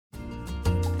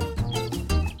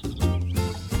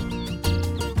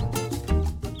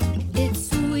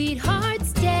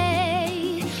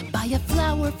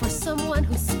someone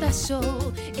who's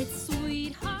special. It's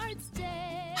Sweetheart's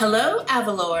Day. Hello,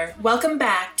 Avalor. Welcome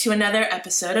back to another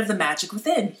episode of The Magic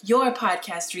Within, your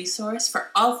podcast resource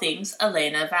for all things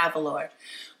Elena of Avalor.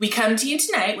 We come to you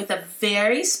tonight with a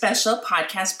very special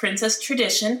podcast princess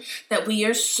tradition that we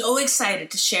are so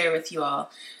excited to share with you all.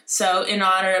 So, in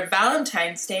honor of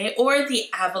Valentine's Day, or the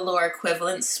Avalor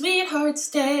equivalent, Sweetheart's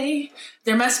Day,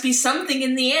 there must be something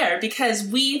in the air because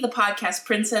we, the podcast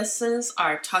princesses,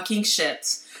 are talking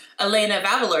ships. Elena of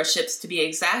Avalor ships, to be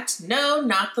exact. No,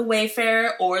 not the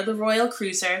Wayfarer or the Royal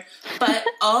Cruiser, but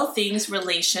all things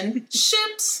relation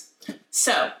ships.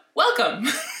 So, welcome.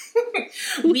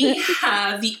 We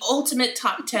have the ultimate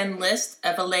top 10 list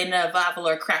of Elena of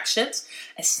Avalor crackships,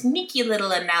 a sneaky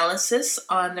little analysis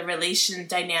on the relation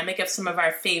dynamic of some of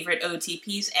our favorite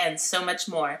OTPs, and so much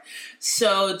more.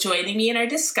 So joining me in our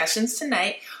discussions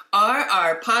tonight are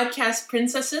our podcast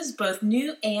princesses, both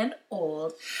new and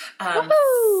old.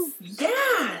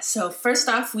 Yeah, so first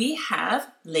off, we have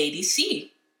Lady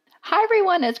C. Hi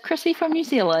everyone, it's Chrissy from New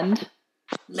Zealand.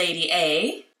 Lady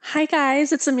A. Hi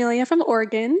guys, it's Amelia from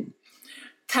Oregon.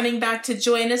 Coming back to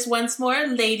join us once more,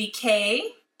 Lady K.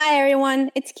 Hi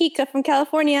everyone, it's Kika from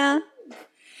California.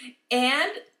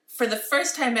 And for the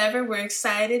first time ever, we're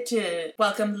excited to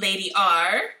welcome Lady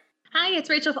R. Hi, it's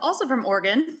Rachel, also from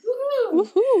Oregon.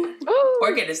 Woohoo!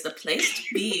 Oregon is the place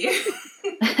to be.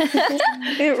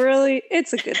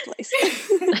 It's a good place.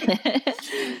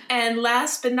 And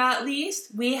last but not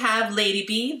least, we have Lady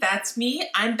B. That's me.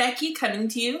 I'm Becky, coming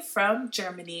to you from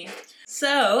Germany.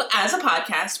 So, as a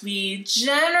podcast, we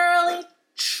generally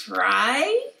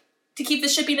try to keep the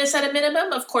shippiness at a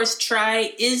minimum. Of course,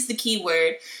 try is the key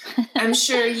word. I'm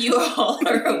sure you all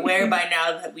are aware by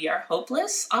now that we are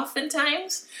hopeless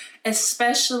oftentimes,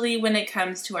 especially when it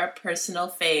comes to our personal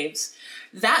faves.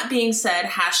 That being said,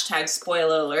 hashtag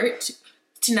spoiler alert,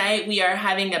 tonight we are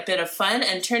having a bit of fun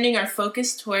and turning our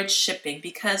focus towards shipping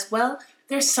because, well,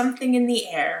 there's something in the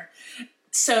air.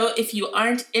 So if you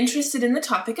aren't interested in the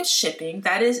topic of shipping,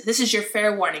 this is your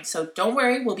fair warning. So don't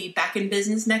worry, we'll be back in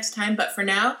business next time. But for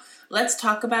now, let's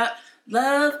talk about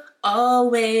love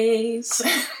always.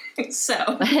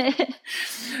 So,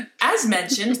 as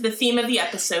mentioned, the theme of the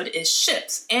episode is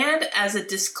ships. And as a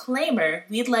disclaimer,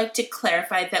 we'd like to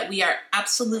clarify that we are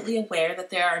absolutely aware that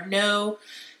there are no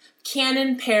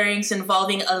canon pairings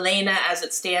involving Elena as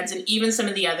it stands, and even some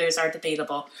of the others are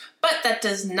debatable. But that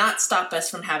does not stop us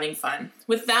from having fun.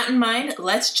 With that in mind,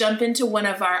 let's jump into one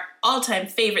of our all-time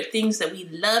favorite things that we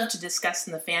love to discuss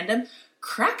in the fandom,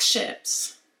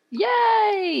 crackships.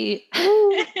 Yay!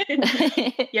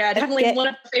 Yeah, definitely one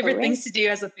of the favorite things to do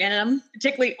as a fandom,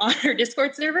 particularly on our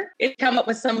Discord server, is come up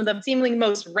with some of the seemingly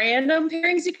most random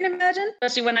pairings you can imagine.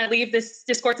 Especially when I leave this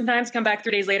Discord sometimes, come back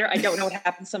 3 days later, I don't know what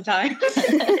happens sometimes.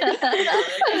 Some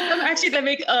actually that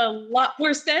make a lot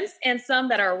more sense, and some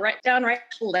that are downright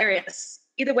hilarious.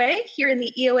 Either way, here in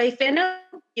the EOA fandom,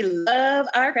 we love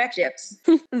our crackships.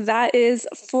 That is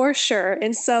for sure.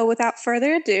 And so without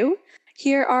further ado,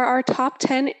 here are our top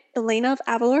 10 Elena of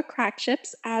Avalor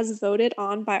crackships as voted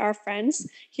on by our friends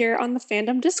here on the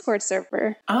fandom Discord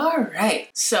server. All right.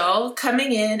 So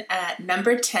coming in at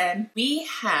number 10, we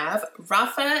have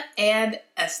Rafa and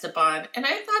Esteban. And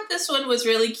I thought this one was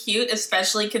really cute,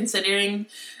 especially considering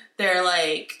their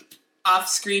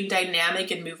off-screen dynamic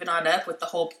and moving on up with the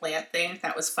whole plant thing.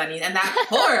 That was funny. And that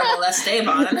horrible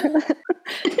Esteban.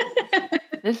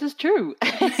 This is true.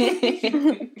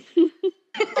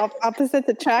 Opposites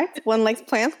attract. One likes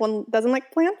plants, one doesn't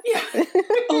like plants. Yeah.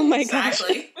 Oh my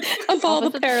exactly. gosh. Of all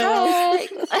the parallels.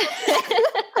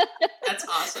 That's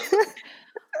awesome.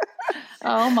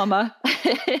 Oh, mama.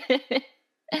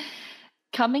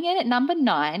 Coming in at number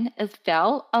 9 is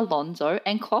Val, Alonso,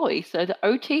 and Chloe. So the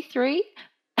OT3.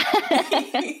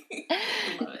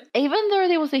 Even though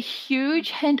there was a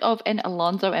huge hint of an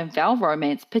Alonso and Val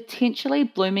romance potentially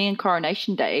blooming in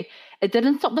Coronation Day, it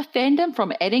didn't stop the fandom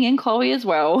from adding in Chloe as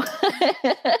well.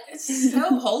 It's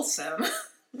so wholesome.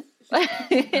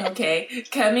 Okay,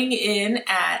 coming in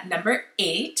at number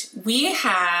 8, we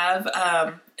have,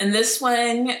 and this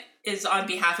one is on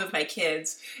behalf of my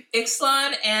kids,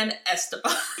 Ixalan and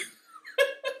Esteban.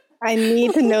 I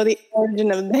need to know the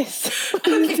origin of this.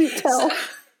 Okay, tell.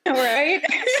 All right.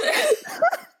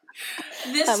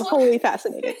 I'm wholly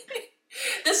fascinated.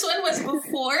 This one was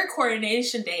before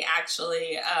Coronation Day,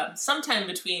 actually, sometime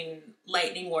between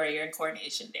Lightning Warrior and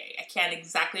Coronation Day. I can't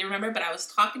exactly remember, but I was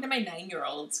talking to my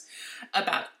 9-year-olds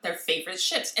about their favorite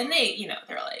ships, and they,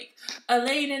 they're like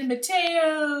Elaine and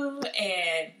Mateo,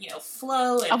 and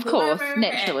Flo, and of whoever, course,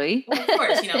 naturally, and, well, of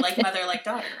course, like mother, like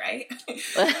daughter, right?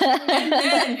 And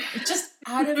then just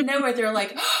out of nowhere, they're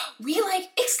like, oh, we like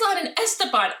Ixtlan and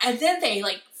Esteban. And then they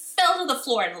like fell to the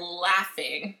floor and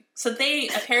laughing. So they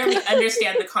apparently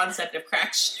understand the concept of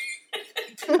crack ships.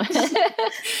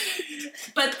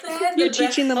 But then You're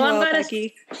teaching them well,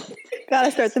 Becky.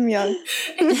 Gotta start them young.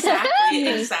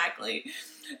 Exactly.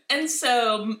 And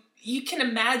so you can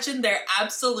imagine their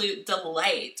absolute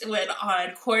delight when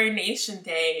on Coronation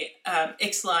Day,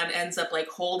 Ixtlan ends up like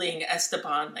holding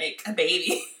Esteban like a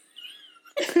baby.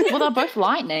 Well, they're both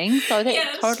lightning, so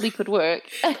that totally could work.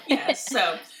 Yes,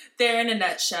 so there in a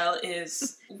nutshell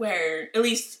is where, at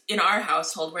least in our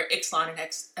household, where Ixtlan and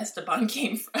Esteban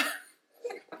came from.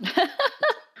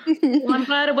 Well, I'm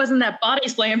glad it wasn't that body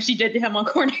slam she did to him on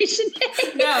Coronation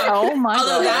Day. No, oh my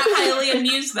although God. that highly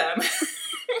amused them.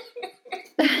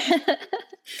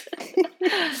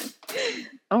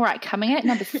 All right, coming at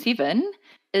number 7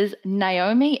 is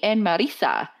Naomi and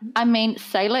Marisa. I mean,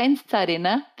 Sailor and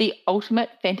Sarina, the ultimate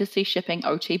fantasy shipping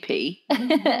OTP.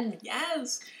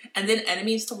 Yes. And then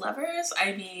enemies to lovers,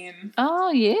 I mean...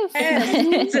 Oh, yes.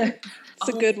 It's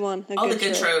a good one. All the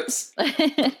good tropes.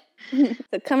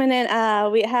 So coming in,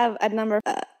 we have at number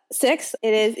 6,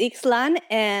 it is Ixtlan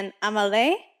and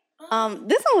Amalé.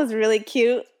 This one was really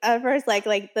cute at first, like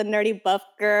the nerdy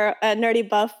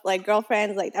buff like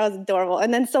girlfriends, like that was adorable.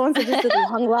 And then someone suggested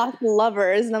long lost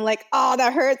lovers, and I'm like, oh,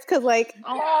 that hurts because like,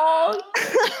 oh,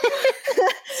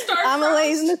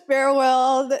 Amalé's in the spirit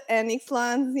world and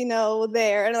Ixtlan's,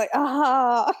 there, and I'm like,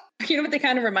 ah. You know what they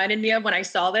kind of reminded me of when I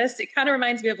saw this? It kind of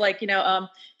reminds me of like,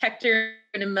 Hector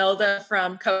and Imelda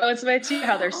from Coco and Somebody too,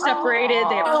 how they're separated,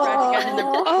 they have to try together in their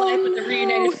life, but they're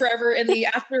reunited forever in the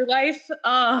afterlife.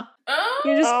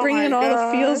 You're just bringing all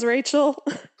the feels, Rachel.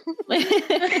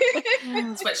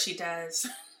 That's what she does.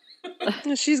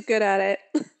 She's good at it.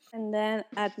 And then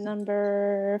at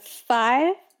number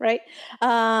 5, right?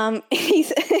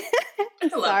 He's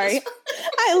sorry.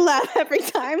 I laugh every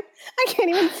time. I can't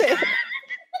even say it.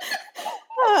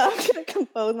 I'm gonna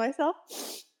compose myself.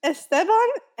 Esteban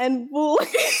and Bully.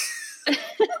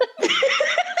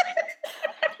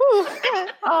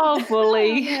 Oh,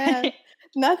 Bully. Oh,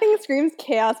 nothing screams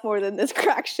chaos more than this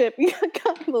crack ship. I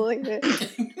can't believe it.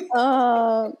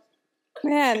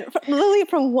 Man, literally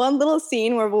from one little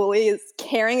scene where Bully is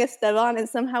carrying Esteban, and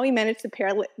somehow he managed to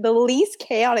pair the least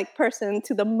chaotic person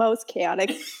to the most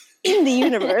chaotic in the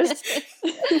universe.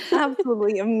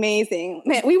 Absolutely amazing.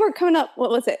 Man, we were coming up,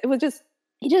 what was it? It was just,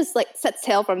 he just like set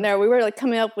sail from there. We were like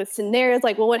coming up with scenarios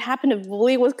like, well, what happened if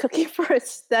Bully was cooking for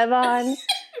Esteban?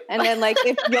 And then like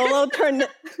if Yolo turned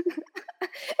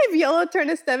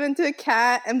Esteban into a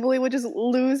cat and Bully would just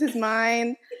lose his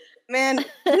mind. Man,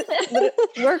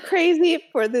 we're crazy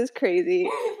for this crazy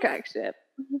crack ship.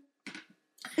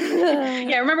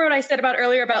 Yeah, remember what I said about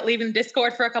earlier about leaving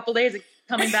Discord for a couple days and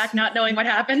coming back not knowing what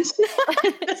happened?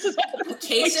 This is what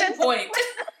Case in point.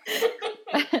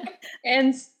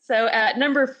 And so at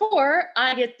number 4,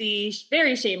 I get the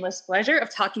very shameless pleasure of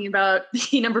talking about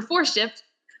the number 4 ship,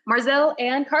 Marcel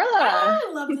and Carla. Oh,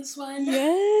 I love this one.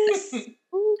 Yes.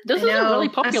 This is a really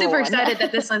popular I'm super one. excited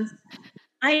that this one's...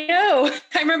 I know.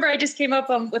 I remember I just came up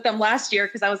with them last year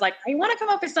because I was like, I want to come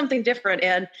up with something different.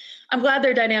 And I'm glad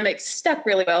their dynamic stuck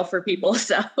really well for people.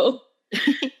 So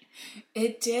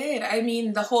it did. I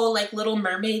mean, the whole like Little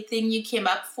Mermaid thing you came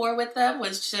up for with them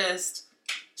was just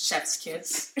chef's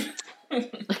kiss.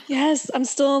 Yes, I'm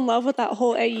still in love with that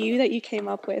whole AU that you came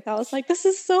up with. I was like, this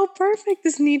is so perfect.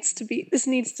 This needs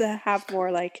to have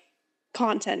more like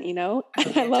content, you know?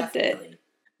 Oh, I loved definitely. it.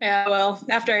 Yeah, well,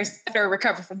 after I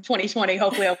recover from 2020,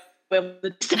 hopefully I'll be able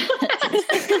to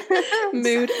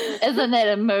mood. Isn't that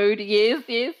a mood? Yes.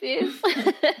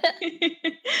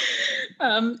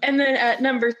 And then at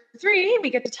number 3,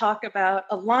 we get to talk about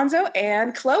Alonso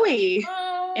and Chloe.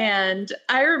 Oh. And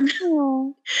I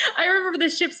remember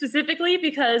this ship specifically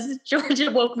because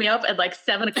Georgia woke me up at like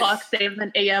 7:00,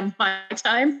 7 a.m. my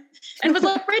time and was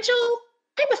like, Rachel,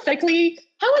 hypothetically,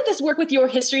 how would this work with your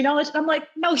history knowledge? And I'm like,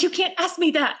 no, you can't ask me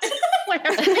that. I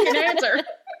have to make an answer.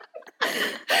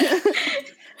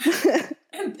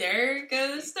 And there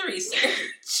goes the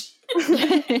research.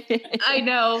 I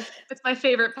know. It's my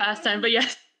favorite pastime, but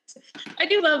yes. I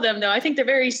do love them, though. I think they're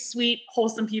very sweet,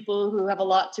 wholesome people who have a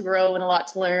lot to grow and a lot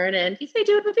to learn. And if they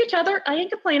do it with each other, I ain't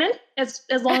complaining. As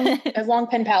long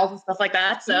pen pals and stuff like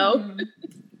that. So... Mm-hmm.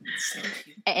 So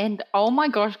cute. And oh my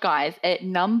gosh, guys, at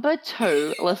number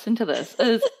 2, listen to this,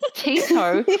 is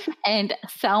Tito and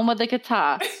Selma the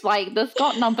guitar. Like, this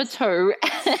got number 2.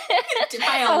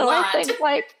 By a lot. I think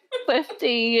like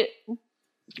 50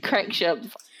 crack ships.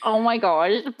 Oh my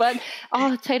gosh. But,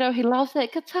 Tito, he loves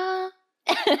that guitar.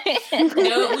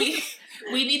 No,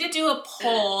 We need to do a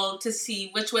poll to see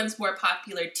which one's more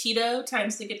popular, Tito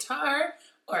times the guitar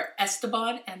or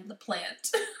Esteban and the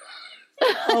plant.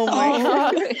 Oh my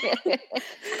god.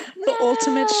 The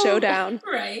ultimate showdown.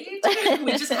 Right?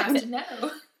 We just have to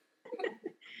know.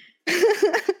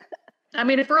 I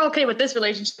mean, if we're okay with this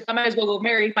relationship, I might as well go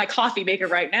marry my coffee maker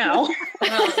right now.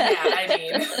 Well, yeah, I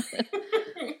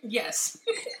mean, yes.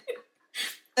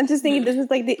 I'm just thinking this is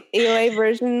like the AOA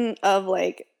version of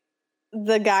like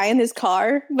the guy in his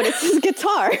car, but it's his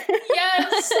guitar.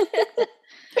 Yes.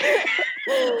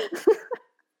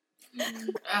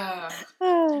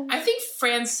 I think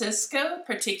Francisco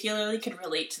particularly could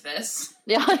relate to this.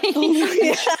 Yeah.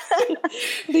 Yeah.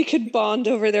 They could bond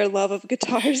over their love of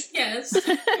guitars. Yes.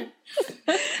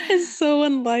 It's so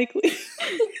unlikely.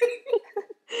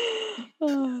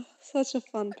 Oh, such a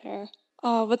fun pair.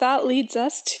 But that leads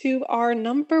us to our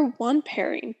number one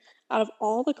pairing out of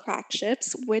all the crack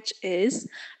ships, which is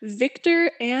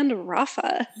Victor and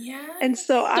Rafa. Yeah. And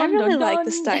so I Dun, really dun, like dun.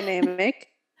 this dynamic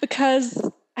because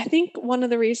I think one of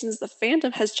the reasons the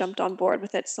fandom has jumped on board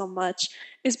with it so much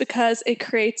is because it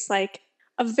creates like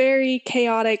a very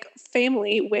chaotic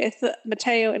family with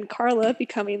Mateo and Carla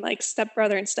becoming like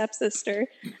stepbrother and stepsister.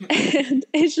 And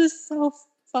it's just so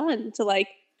fun to like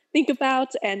think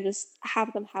about and just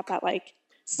have them have that like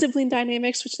sibling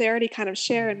dynamics, which they already kind of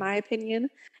share in my opinion.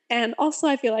 And also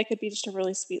I feel like it'd be just a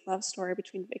really sweet love story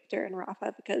between Victor and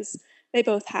Rafa because they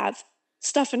both have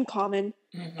stuff in common.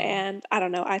 And I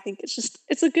don't know, I think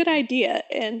it's a good idea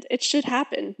and it should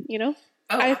happen, you know?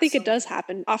 Oh, I think it absolutely. does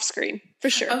happen off screen for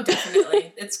sure. Oh,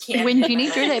 definitely. It's canon. When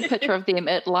Jenny drew that picture of them,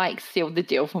 it like sealed the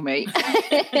deal for me.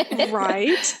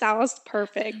 Right? That was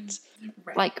perfect.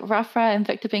 Right. Like Rafa and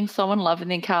Victor being so in love,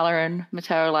 and then Carla and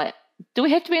Mateo are like, do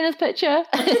we have to be in this picture?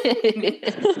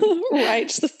 Right,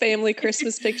 just the family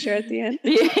Christmas picture at the end.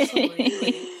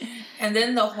 Absolutely. And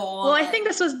then the whole... Well, I think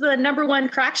this was the number one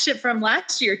crack ship from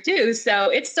last year, too.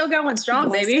 So it's still going strong,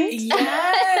 Was baby.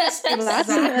 Yes! Well, that's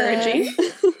exactly.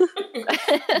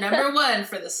 encouraging. Number one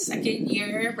for the second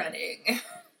year running.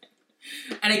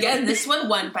 And again, this one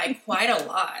won by quite a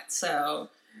lot. So,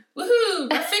 woohoo!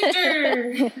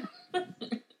 Victor!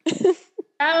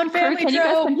 Found Crew, family can you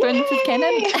guys trope. confirm this is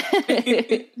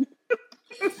canon?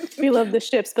 We love the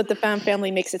ships, but the fan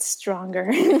family makes it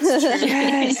stronger.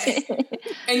 Yes.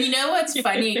 And you know what's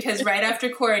funny? Because right after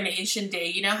Coronation Day,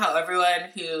 you know how everyone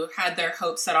who had their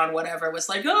hopes set on whatever was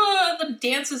like, oh, the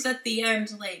dances at the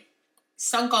end, like,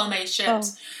 sunk all my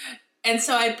ships. Oh. And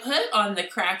so I put on the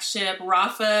crack ship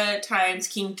Rafa times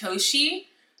King Toshi.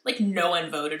 Like, no one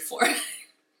voted for it.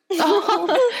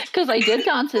 Because they did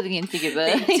dance at the end together.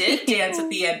 They did dance at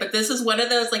the end, but this is one of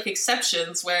those, like,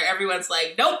 exceptions where everyone's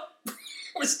like, nope,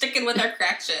 we're sticking with our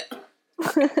crack ship.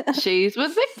 She's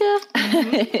with Victor.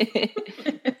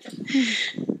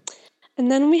 And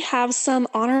then we have some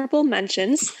honorable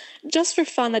mentions, just for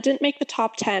fun, that didn't make the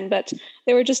top 10, but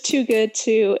they were just too good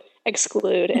to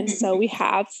exclude. And so we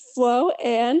have Flo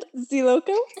and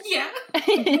Ziloco. Yeah.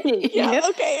 Yeah,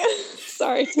 okay.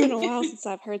 Sorry, it's been a while since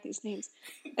I've heard these names.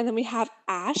 And then we have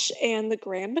Ash and the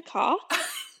Grand Macaw.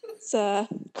 It's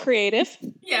creative.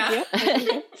 Yeah. Yep.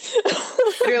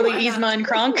 Literally Why not? Yzma and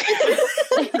Kronk.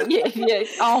 Yeah.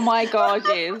 Oh my god,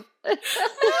 yes.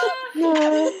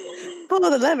 Follow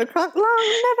the lemon crunk long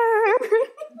never.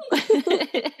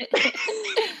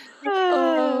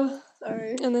 Oh,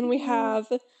 Sorry. and then we have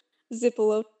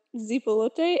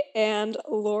Zipolote and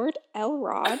Lord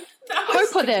Elrod. That Who was,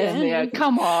 put that in there?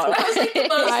 Come on. that was like the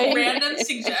most Right. random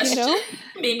suggestion. You know?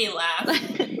 Made me laugh.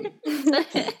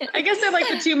 I guess they're like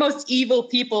the two most evil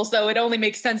people, so it only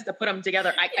makes sense to put them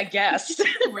together, I guess.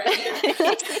 Right?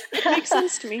 Makes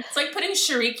sense to me. It's like putting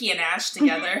Shariki and Ash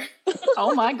together.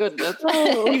 Oh my goodness.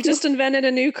 You've just invented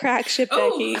a new crack ship,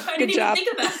 Oh, Becky. I Good didn't job.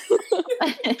 even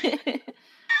think of that.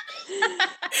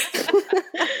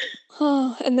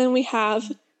 Oh, and then we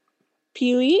have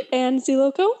Peely and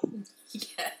Ziloco.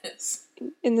 Yes.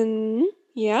 And then,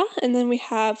 and then we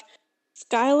have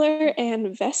Skylar and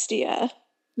Vestia.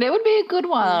 That would be a good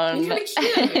one. Kind of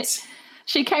cute.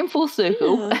 She came full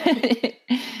circle. And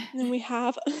then we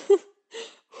have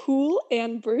Hool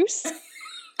and Bruce.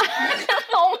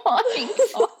 Oh my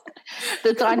god.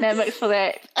 The dynamics for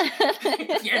that.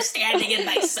 You're standing in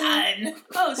my sun.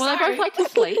 Oh, Well, I sorry. both like to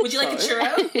sleep. Would you like a so.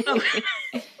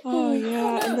 churro? Oh,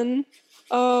 yeah. And then,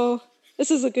 this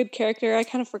is a good character. I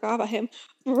kind of forgot about him.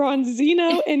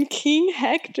 Bronzino and King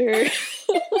Hector.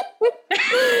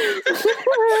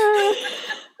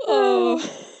 Oh,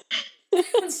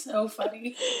 That's so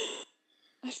funny.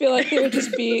 I feel like they would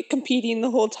just be competing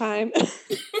the whole time.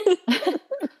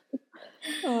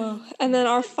 Oh, and then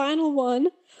our final one.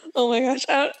 Oh my gosh,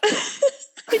 I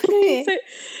So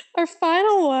our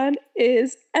final one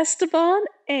is Esteban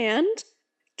and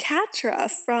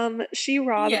Catra from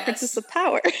She-Ra, the Princess of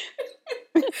Power.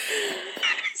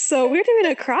 So we're doing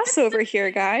a crossover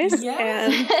here, guys,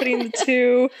 and putting the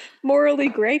two morally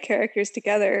gray characters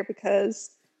together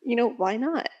because, why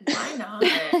not? Why not?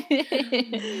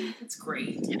 It's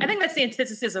great. I think that's the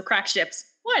antithesis of crack ships.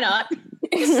 Why not?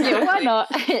 Exactly. Why not?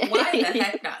 Why the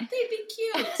heck not? They'd be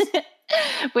cute.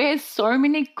 We had so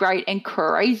many great and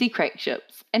crazy crack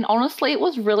ships, and honestly, it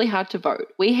was really hard to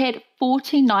vote. We had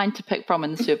 49 to pick from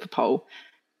in the Super Poll.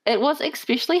 It was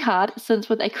especially hard since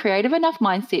with a creative enough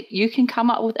mindset, you can come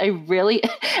up with a really,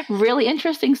 really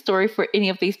interesting story for any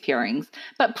of these pairings.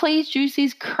 But please use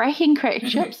these cracking crack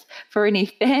ships for any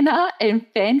fan art and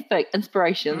fanfic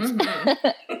inspirations.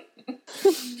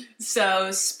 So,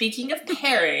 speaking of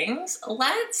pairings,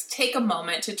 let's take a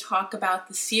moment to talk about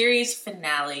the series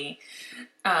finale.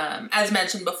 As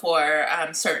mentioned before,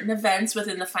 certain events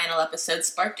within the final episode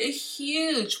sparked a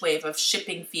huge wave of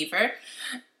shipping fever.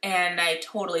 And I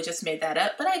totally just made that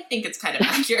up, but I think it's kind of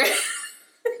accurate.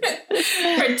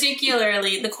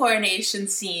 Particularly the coronation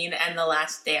scene and the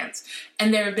last dance.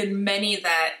 And there have been many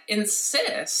that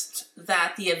insist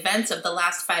that the events of the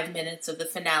last 5 minutes of the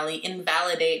finale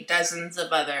invalidate dozens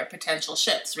of other potential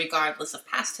ships, regardless of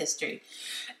past history.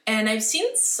 And I've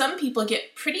seen some people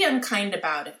get pretty unkind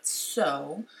about it.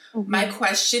 So my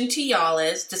question to y'all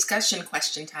is, discussion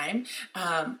question time.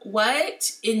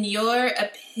 What, in your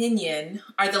opinion,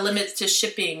 are the limits to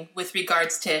shipping with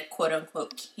regards to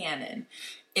quote-unquote canon,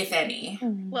 if any?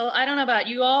 Well, I don't know about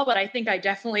you all, but I think I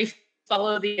definitely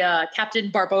follow the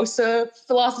Captain Barbosa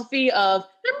philosophy of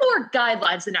there are more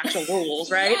guidelines than actual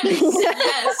rules, right?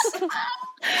 Yes.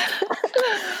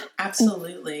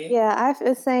 Absolutely. Yeah, I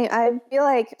was saying, I feel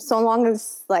like so long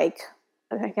as, I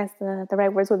guess the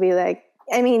right words would be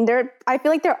I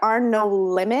feel like there are no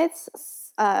limits,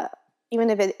 even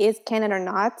if it is canon or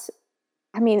not.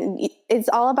 I mean, it's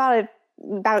all about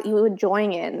you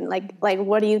enjoying it. And like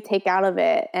what do you take out of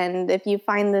it? And if you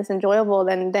find this enjoyable,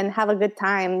 then have a good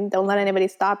time. Don't let anybody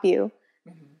stop you.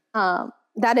 Mm-hmm.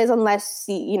 That is, unless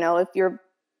if you're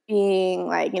being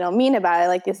mean about it,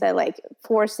 like you said,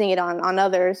 forcing it on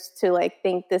others to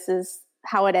think this is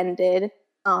how it ended,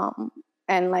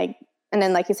 and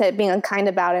then, like you said, being unkind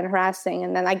about it and harassing.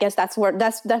 And then I guess that's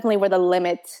definitely where the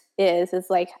limit is. It's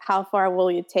how far will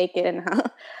you take it and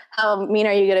how mean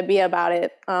are you going to be about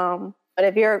it? But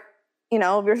if you're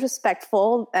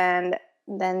respectful, and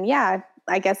then, yeah,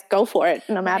 I guess go for it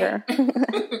no matter.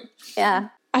 Yeah.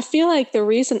 I feel like the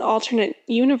reason alternate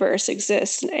universe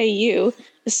exists in AU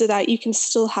is so that you can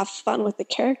still have fun with the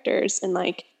characters and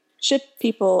ship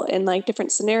people in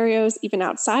different scenarios, even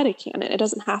outside of canon. It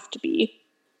doesn't have to be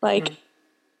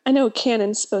I know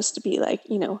canon's supposed to be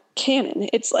canon.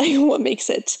 It's what makes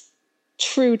it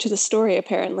true to the story,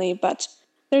 apparently. But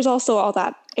there's also all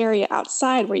that area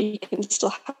outside where you can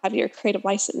still have your creative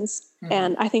license. Mm-hmm.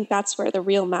 And I think that's where the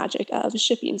real magic of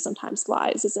shipping sometimes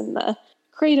lies, is in the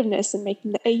creativeness and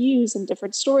making the AUs and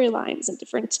different storylines and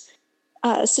different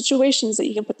situations that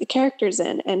you can put the characters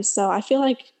in. And so I feel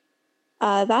like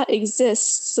that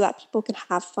exists so that people can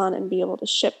have fun and be able to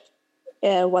ship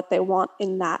what they want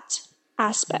in that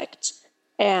aspect.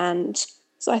 And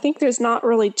so I think there's not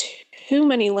really too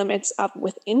many limits up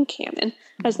within canon,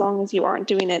 as long as you aren't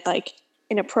doing it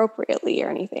inappropriately or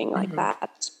anything like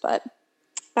that. But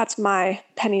that's my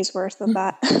penny's worth of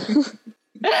that.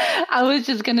 I was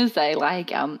just going to say,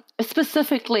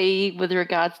 specifically with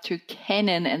regards to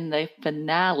canon in the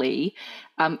finale,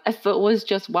 if it was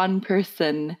just one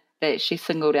person that she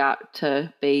singled out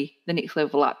to be the next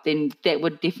level up, then that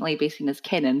would definitely be seen as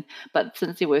canon. But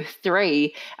since there were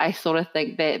three, I sort of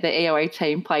think that the EOA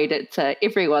team played it to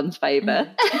everyone's favour.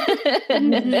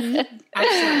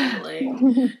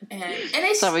 Absolutely.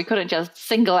 So we couldn't just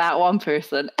single out one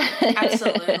person.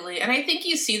 Absolutely. And I think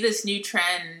you see this new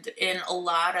trend in a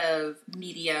lot of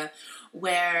media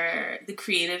where the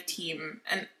creative team,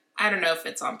 and I don't know if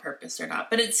it's on purpose or not,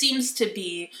 but it seems to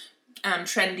be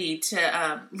trendy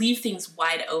to leave things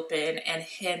wide open and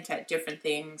hint at different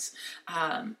things,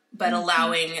 but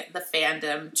allowing the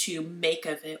fandom to make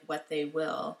of it what they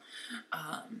will.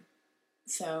 And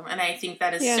I think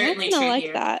that is certainly true like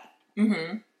here. That.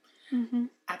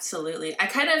 Absolutely. I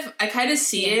kind of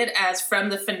see it as, from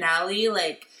the finale,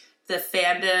 the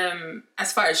fandom,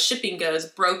 as far as shipping goes,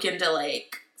 broke into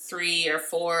 3 or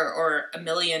 4 or a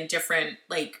million different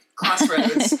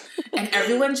crossroads, and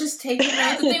everyone just takes the road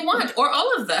that they want, or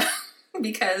all of them,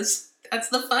 because that's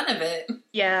the fun of it.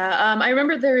 Yeah, I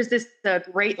remember there was this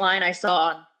great line I saw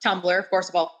on Tumblr, of course,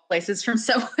 of all places, from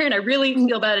somewhere, and I really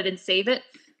feel bad I didn't save it.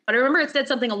 But I remember it said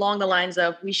something along the lines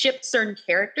of, we ship certain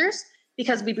characters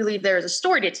because we believe there is a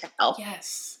story to tell.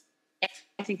 Yes.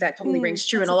 I think that totally rings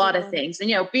true in a lot of things.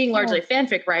 And, being largely a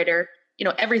fanfic writer,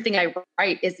 everything I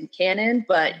write isn't canon,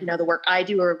 but, the work I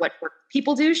do or what work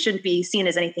people do shouldn't be seen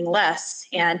as anything less.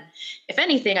 And if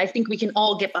anything, I think we can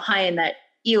all get behind that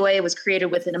EOA was created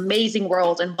with an amazing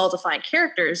world and well-defined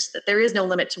characters, that there is no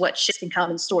limit to what ships can come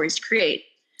in stories to create.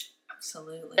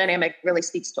 Absolutely. Dynamic really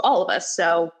speaks to all of us.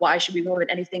 So why should we limit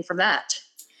anything from that?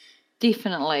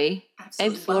 Definitely.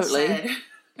 Absolutely. Well said.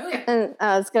 Okay. And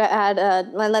I was gonna add,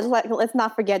 let's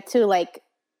not forget too, like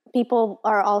people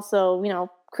are also,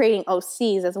 creating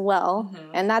OCs as well,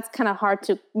 and that's kind of hard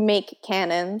to make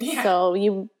canon. Yeah. So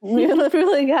you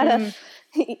really gotta,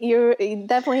 it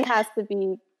definitely has to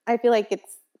be. I feel like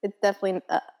it's definitely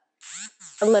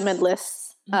a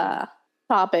limitless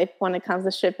topic when it comes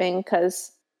to shipping,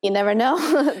 because you never know.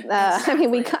 Exactly. I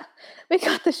mean, we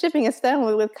got the shipping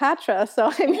established with Katra,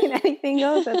 so I mean, anything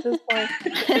goes at this point.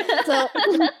 So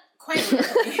Quite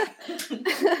literally.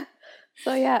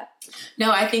 So yeah.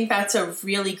 No, I think that's a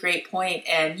really great point.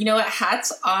 And you know what?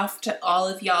 Hats off to all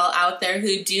of y'all out there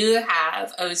who do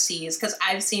have OCs, because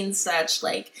I've seen such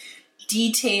like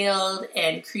detailed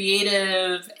and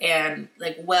creative and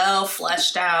like well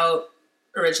fleshed out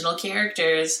original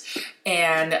characters,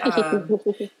 and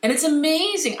it's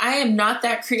amazing. I am not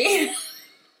that creative.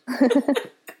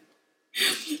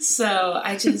 So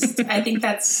I think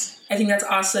that's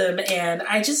awesome, and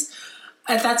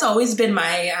that's always been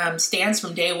my stance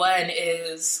from day one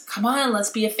is, come on, let's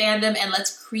be a fandom and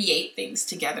let's create things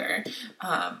together.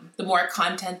 The more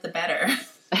content, the better.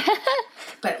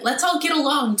 But let's all get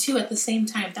along too at the same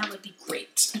time. That would be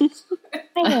great.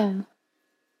 Yeah.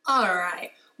 All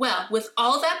right. Well, with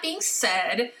all that being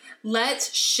said,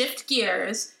 let's shift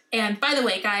gears. And by the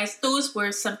way, guys, those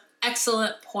were some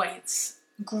excellent points.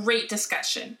 Great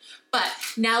discussion. But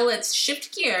now let's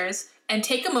shift gears and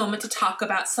take a moment to talk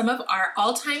about some of our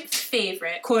all-time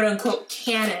favorite, quote-unquote,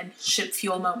 canon ship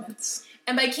fuel moments.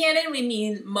 And by canon, we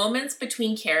mean moments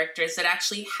between characters that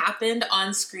actually happened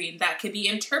on screen that could be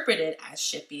interpreted as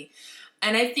shippy.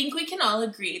 And I think we can all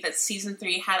agree that Season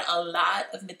 3 had a lot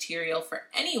of material for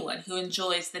anyone who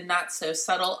enjoys the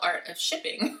not-so-subtle art of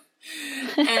shipping.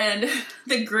 And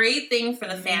the great thing for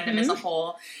the fandom as a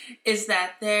whole is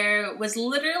that there was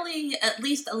literally at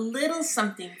least a little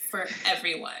something for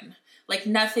everyone. Like,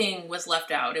 nothing was left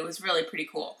out. It was really pretty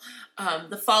cool.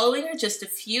 The following are just a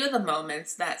few of the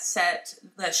moments that set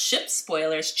the ship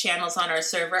spoilers channels on our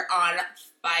server on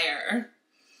fire.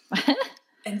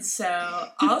 And so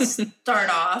I'll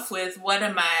start off with one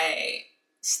of my,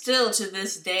 still to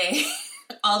this day,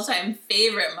 all-time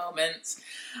favorite moments.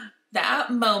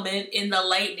 That moment in The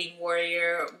Lightning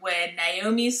Warrior when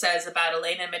Naomi says about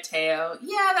Elena and Mateo,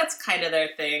 yeah, that's kind of their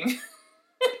thing.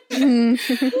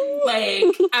 Like,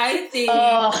 I think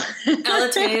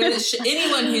Elateo,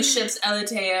 anyone who ships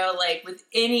Elateo, like, with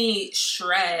any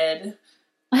shred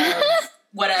of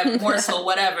whatever, morsel,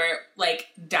 whatever, like,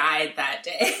 died that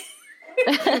day.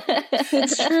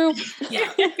 It's true.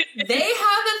 Yeah. They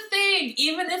have a thing,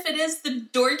 even if it is the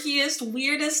dorkiest,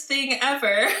 weirdest thing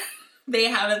ever. They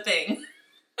have a thing.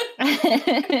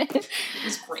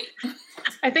 It's great.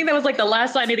 I think that was like the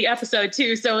last line of the episode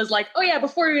too. So it was like, oh yeah,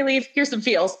 before we leave, here's some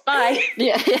feels. Bye.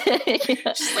 Yeah.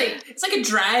 Just like, it's like a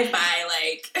drive-by,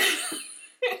 like.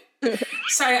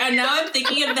 Sorry, now I'm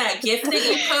thinking of that gift that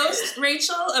you post,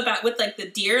 Rachel, about with like the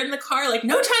deer in the car. Like,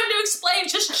 no time to explain,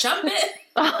 just jump it.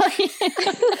 Oh, yeah.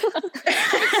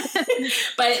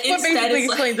 What But instead, basically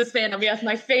it's explains this fandom. Yes,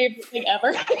 my favorite thing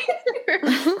ever.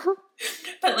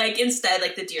 But like instead,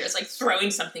 like the deer is like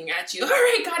throwing something at you. All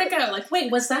right, gotta go. Like,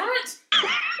 wait, was that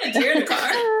a deer in the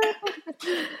car?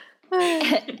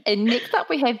 And next up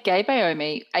we have Gabe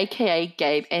Aomi, aka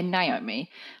Gabe and Naomi.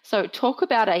 So talk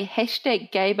about a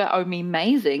hashtag Gabe Aomi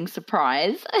amazing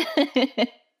surprise.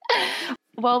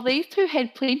 While these two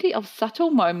had plenty of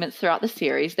subtle moments throughout the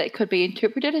series that could be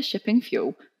interpreted as shipping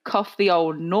fuel, cough the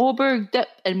old Norberg dip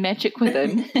and magic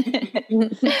within.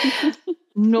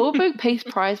 Norberg Peace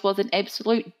Prize was an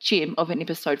absolute gem of an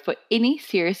episode for any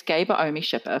serious Gabe Aomi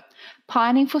shipper.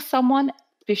 Pining for someone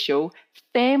special,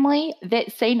 family,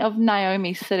 that scene of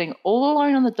Naomi sitting all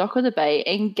alone on the dock of the bay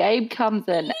and Gabe comes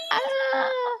in.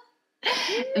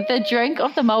 The drink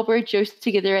of the mulberry juice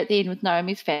together at the end with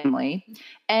Naomi's family.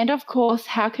 And of course,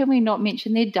 how can we not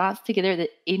mention their dance together at the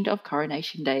end of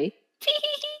Coronation Day?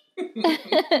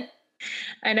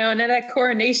 I know, and then that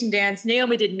coronation dance,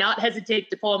 Naomi did not hesitate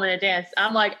to pull him in a dance.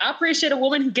 I'm like, I appreciate a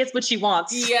woman who gets what she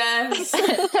wants. Yes.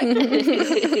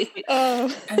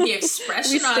 Oh, And the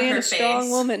expression we on stand her a strong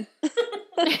face. woman.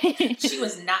 She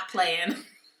was not playing.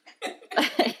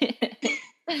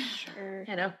 Sure.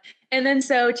 You know. And then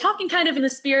so talking kind of in the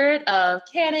spirit of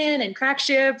canon and crack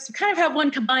ships, we kind of have one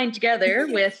combined together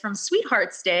with from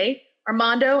Sweetheart's Day,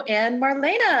 Armando and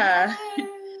Marlena. Yes.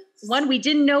 One we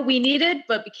didn't know we needed,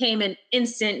 but became an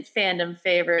instant fandom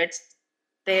favorite.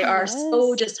 They are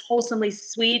so just wholesomely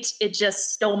sweet. It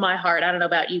just stole my heart. I don't know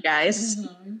about you guys.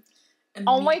 Mm-hmm.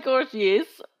 Oh my gosh, yes.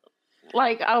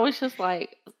 Like, I was just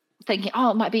like thinking,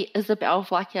 oh, it might be Isabel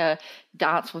for like a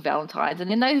dance for Valentine's.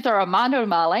 And then those are Armando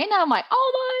and Marlena. I'm like,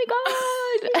 oh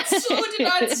my God. So did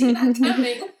not see that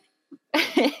coming.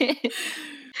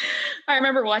 I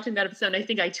remember watching that episode, and I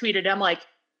think I tweeted, I'm like,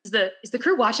 is the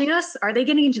crew watching us? Are they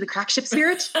getting into the crack ship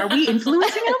spirit? Are we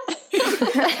influencing them?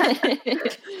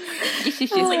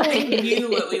 It's like they knew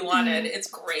what we wanted. It's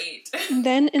great.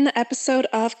 Then in the episode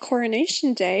of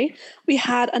Coronation Day, we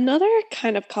had another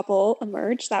kind of couple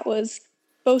emerge that was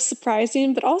both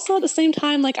surprising, but also at the same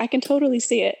time, like, I can totally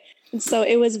see it. And so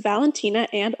it was Valentina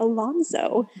and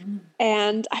Alonso. Mm-hmm.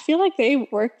 And I feel like they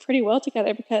work pretty well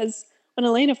together because when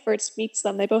Elena first meets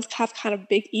them, they both have kind of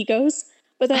big egos.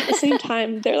 But then at the same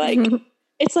time, they're like,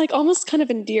 it's like almost kind of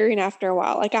endearing after a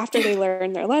while. Like after they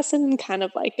learn their lesson and kind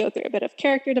of like go through a bit of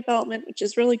character development, which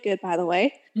is really good, by the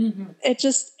way. Mm-hmm. It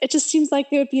just seems like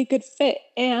they would be a good fit.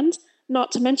 And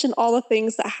not to mention all the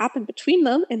things that happen between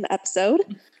them in the episode,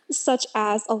 such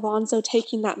as Alonso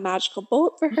taking that magical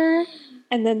bullet for her,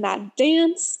 and then that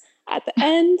dance at the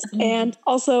end. And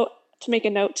also, to make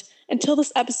a note, until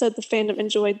this episode, the fandom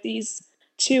enjoyed these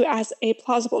two as a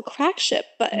plausible crack ship,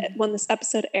 but when this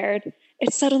episode aired,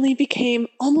 it suddenly became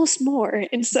almost more,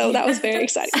 and so that was very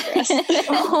exciting for us.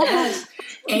 Yes.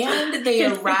 And they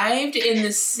arrived in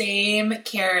the same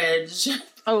carriage.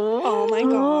 Oh my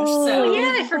gosh! So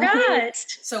yeah, I forgot.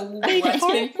 So what's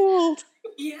been? Fooled.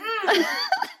 Yeah.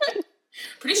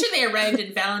 Pretty sure they arrived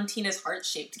in Valentina's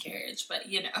heart-shaped carriage, but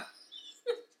you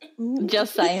know.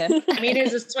 Just saying. I mean, it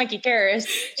was a swanky carriage.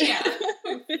 Yeah.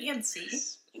 Fancy.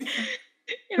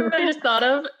 You know what I just thought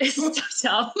of? It's so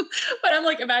dumb. But I'm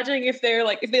like imagining if they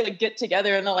get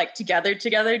together and they're like together,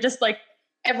 just like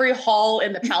every hall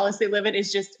in the palace they live in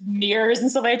is just mirrors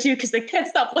and stuff like that too, because they can't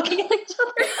stop looking at each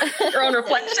other, their own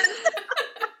reflections.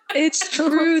 It's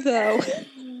true though.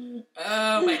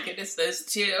 Oh my goodness, those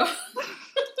two.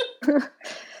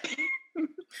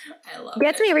 I love it.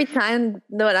 Gets me every time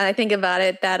when I think about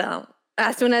it that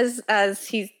as soon as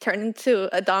he's turned into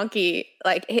a donkey,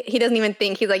 like he doesn't even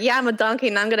think. He's like, yeah, I'm a donkey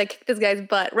and I'm gonna kick this guy's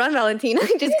butt. Run, Valentina.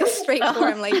 He just goes straight for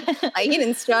him. Like he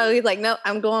didn't struggle. He's like, no,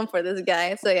 I'm going for this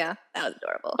guy. So yeah, that was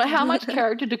adorable. But how much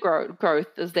character growth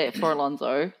is that for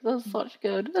Alonso? That's such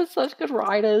good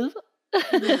writers.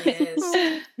 It really is.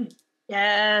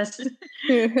 Yes.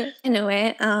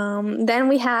 Anyway, then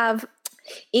we have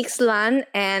Ixtlan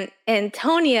and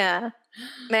Antonia.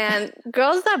 Man,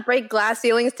 girls that break glass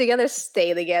ceilings together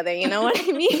stay together. You know what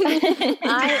I mean?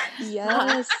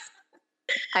 Yes.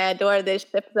 I adore this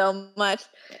ship so much.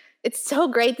 It's so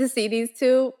great to see these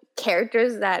two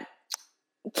characters that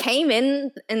came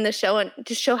in the show and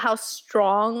to show how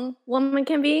strong women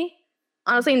can be.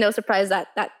 Honestly, no surprise that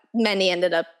many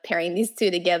ended up pairing these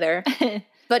two together.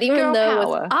 But even Girl though power. it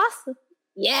was awesome,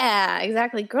 yeah,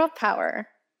 exactly, girl power.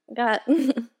 Got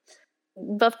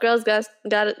both girls got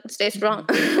to stay strong.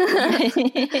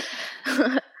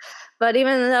 But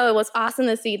even though it was awesome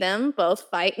to see them both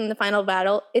fight in the final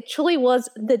battle, it truly was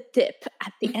the dip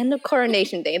at the end of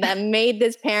Coronation Day that made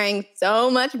this pairing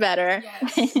so much better.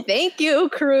 Yes. Thank you,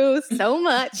 crew, so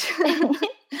much.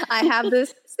 I have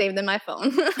this saved in my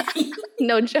phone.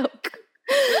 No joke.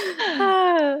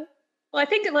 Well, I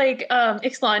think like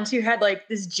Ixtlan too had like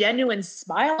this genuine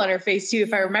smile on her face too,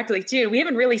 if I remember correctly too. We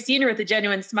haven't really seen her with a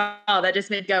genuine smile that just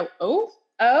made go, oh.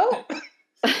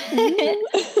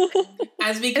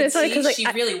 As we could see, like, she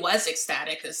really was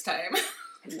ecstatic this time.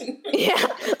 Yeah.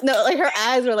 No, like her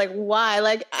eyes were like, why?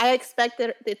 Like I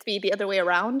expected it to be the other way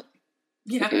around.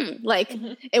 Yeah. Like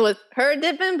it was her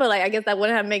dipping, but like I guess that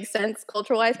wouldn't have made sense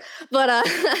culture-wise. But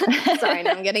sorry,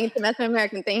 now I'm getting into Mexican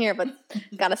American thing here, but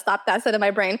gotta stop that set of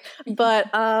my brain. But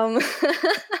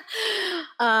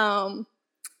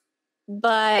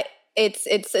but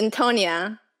it's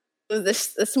Antonia,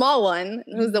 who's the small one,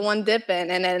 who's the one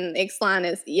dipping, and then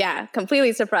Ixtlan is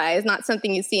completely surprised, not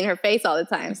something you see in her face all the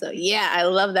time. So yeah, I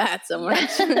love that so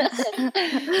much.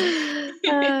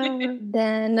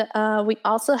 Then we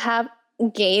also have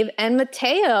Gabe and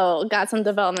Mateo got some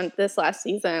development this last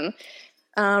season.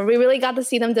 We really got to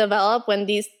see them develop when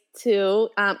these two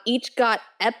each got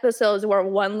episodes where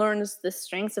one learns the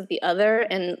strengths of the other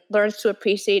and learns to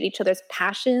appreciate each other's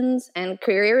passions and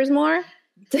careers more.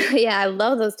 Yeah, I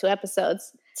love those two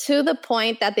episodes. to the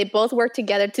point that they both worked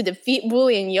together to defeat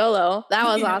Wooly and Yolo. That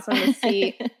was awesome to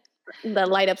see. The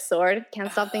light up sword. Can't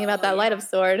stop thinking about that light up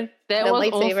sword. That the was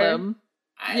lightsaber. awesome.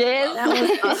 Yes. That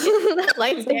was awesome. That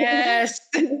lightsaber. Yes.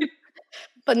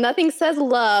 But nothing says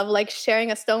love like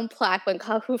sharing a stone plaque when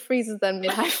Kahu freezes them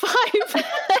mid high five.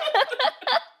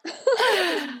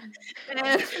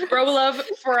 Bro love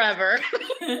forever.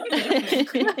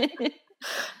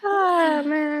 Oh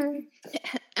man.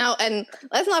 Oh, and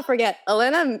let's not forget,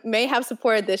 Elena may have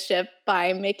supported this ship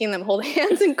by making them hold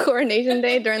hands in Coronation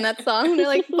Day during that song. They're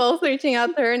like both reaching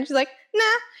out to her, and she's like, "Nah,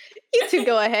 you two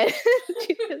go ahead."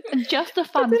 Just a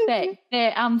fun fact,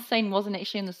 that scene wasn't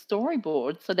actually in the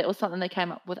storyboard, so that was something they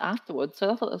came up with afterwards.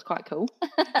 So I thought that was quite cool.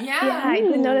 Yeah. I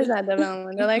did notice that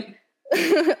development. They're like,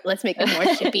 let's make it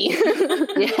more shippy.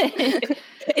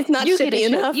 It's not You get shippy a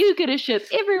ship. enough. You get a ship.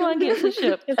 Everyone gets a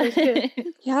ship.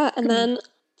 Yeah, and then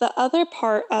the other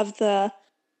part of the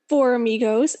four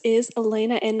amigos is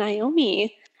Elena and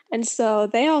Naomi. And so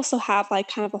they also have like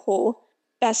kind of a whole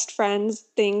best friends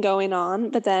thing going on,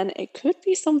 but then it could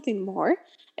be something more,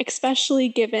 especially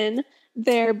given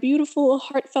their beautiful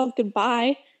heartfelt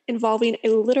goodbye involving a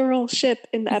literal ship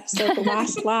in the episode The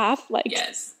Last Laugh.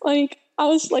 Yes. Like I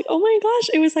was like, oh my gosh,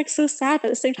 it was like so sad, but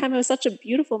at the same time it was such a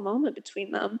beautiful moment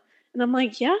between them. And I'm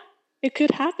like, yeah, it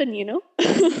could happen, you know?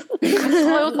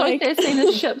 I was like, they're seeing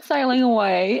the ship sailing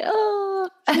away. Oh.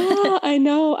 Yeah, I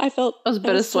know. I felt It was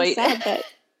bittersweet. So sad, but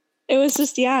it was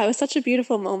just, it was such a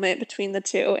beautiful moment between the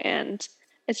two, and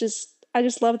it's just, I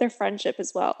just love their friendship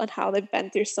as well and how they've been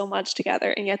through so much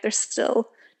together, and yet they're still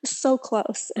so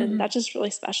close, and that's just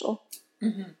really special.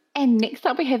 Mm-hmm. And next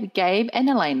up we have Gabe and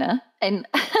Elena. And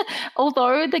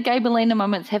although the Gabe Elena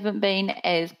moments haven't been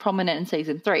as prominent in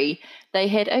season 3, they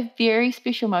had a very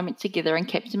special moment together in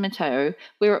Captain Mateo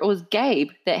where it was Gabe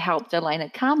that helped Elena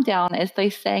calm down as they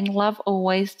sang Love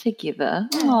Always together.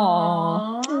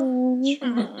 Aww.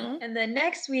 And then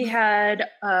next we had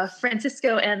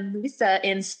Francisco and Luisa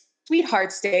in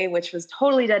Sweethearts Day, which was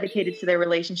totally dedicated to their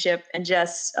relationship, and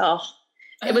just,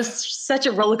 it was such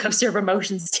a roller coaster of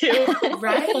emotions too.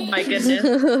 Right? Oh my goodness.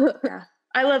 Yeah.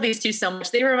 I love these two so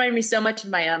much. They remind me so much of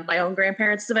my own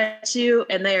grandparents that I met too,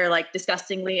 and they are like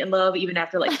disgustingly in love even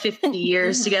after like 50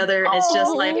 years together. And it's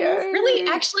just like, really,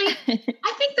 actually,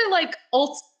 I think they're like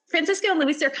Francisco and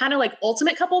Luis are kind of like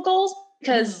ultimate couple goals,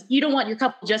 because you don't want your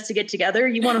couple just to get together.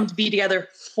 You want them to be together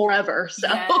forever. So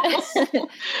Yes.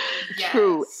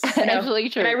 True. Yes. Absolutely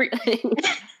true.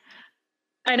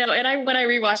 I know. And when I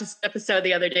rewatched this episode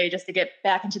the other day, just to get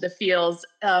back into the feels,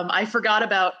 I forgot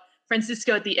about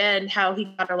Francisco at the end, how he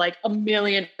got her like 1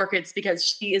 million orchids because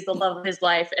she is the love of his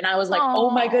life. And I was like, oh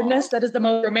my goodness, that is the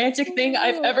most romantic thing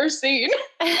I've ever seen.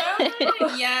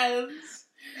 Yes.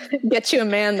 Get you a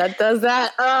man that does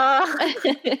that.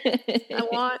 I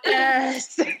want.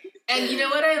 Yes. And you know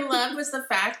what I loved was the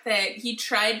fact that he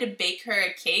tried to bake her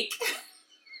a cake.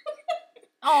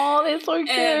 Oh, that's so cute.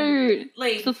 And,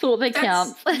 like, it's the thought that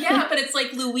counts. Yeah, but it's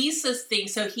like Luisa's thing.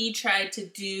 So he tried to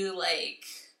do like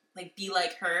be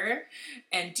like her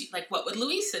and do, like, what would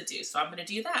Luisa do? So I'm going to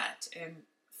do that, and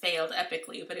failed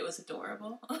epically, but it was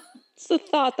adorable. It's the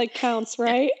thought that counts,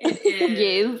 right? It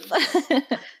is. Yes.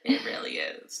 It really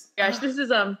is. Gosh, this is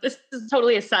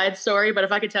totally a side story, but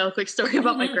if I could tell a quick story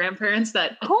about my grandparents,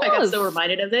 that I got so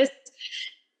reminded of this.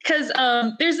 Because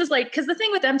there's this because the thing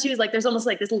with them too is like there's almost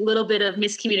like this little bit of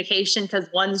miscommunication because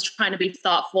one's trying to be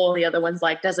thoughtful and the other one's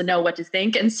like doesn't know what to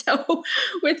think. And so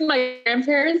with my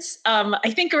grandparents,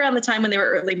 I think around the time when they were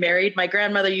early married, my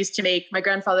grandmother used to make my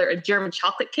grandfather a German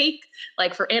chocolate cake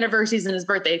like for anniversaries and his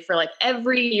birthday for like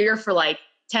every year for like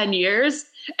 10 years.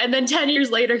 And then 10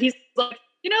 years later, he's like,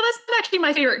 you know, that's not actually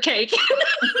my favorite cake.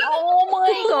 Oh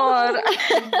my God.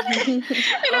 And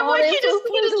I'm like, he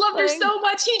just loved her so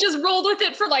much. He just rolled with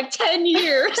it for like 10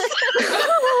 years.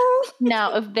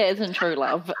 Now, if that isn't true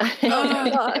love. Oh my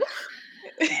God.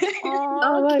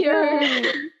 Oh my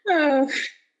God.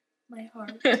 My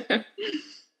heart.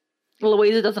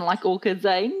 Louisa doesn't like orchids,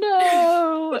 eh?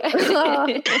 No.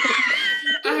 I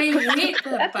hate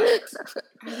them, but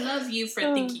I love you for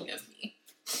thinking of me.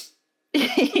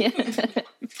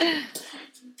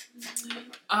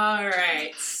 All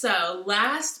right, so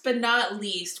last but not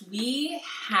least, we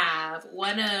have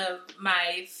one of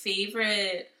my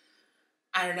favorite,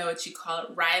 I don't know what you call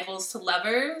it, rivals to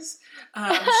lovers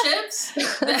ships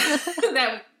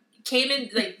that came in,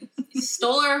 like,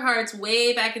 stole our hearts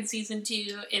way back in season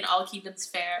 2 in All Keepin's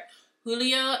Fair.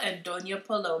 Julio and Doña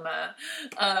Paloma.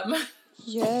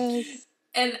 Yes.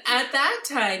 And at that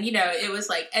time, you know, it was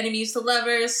like enemies to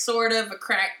lovers, sort of a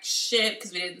cracked ship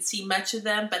because we didn't see much of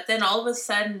them. But then all of a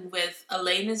sudden, with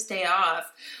Elena's Day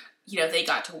Off, they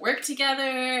got to work together,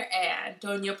 and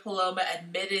Doña Paloma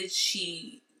admitted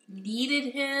she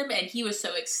needed him, and he was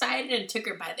so excited and took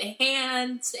her by the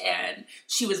hands, and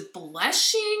she was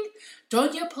blushing.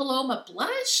 Doña Paloma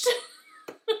blushed.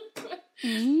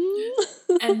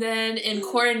 And then in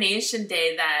Coronation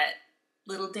Day, that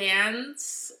little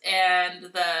dance and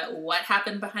the what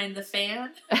happened behind the fan.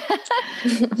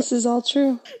 This is all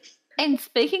true. And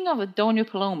speaking of Doña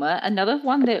Paloma, another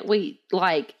one that we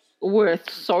were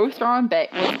so thrown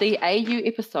back was the AU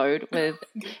episode with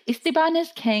Esteban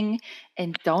as king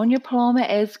and Doña Paloma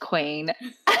as queen.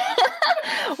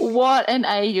 What an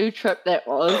AU trip that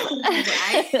was.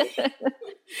 Right?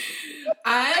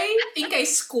 I think I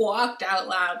squawked out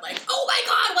loud like, oh my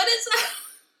God, what is that?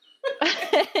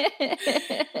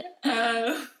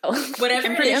 Whatever.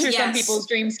 I'm pretty sure some people's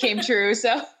dreams came true,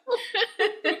 so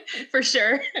for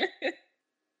sure.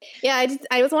 Yeah, I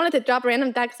just wanted to drop a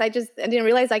random fact because I didn't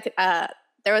realize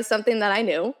there was something that I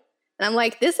knew, and I'm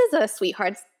like, this is a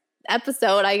sweethearts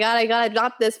episode. I gotta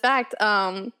drop this fact.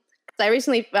 I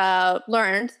recently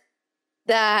learned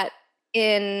that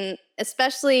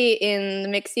especially in the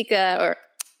Mexica, or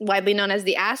widely known as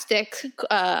the Aztec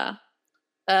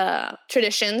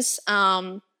traditions,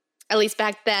 at least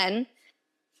back then,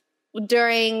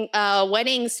 during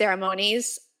wedding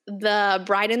ceremonies, the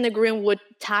bride and the groom would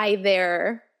tie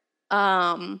their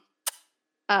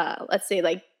let's say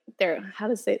like their, how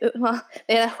to say it? Well,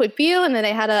 they had a huipil and then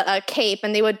they had a cape,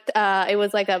 and they would it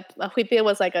was like a huipil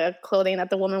was like a clothing that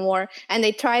the woman wore, and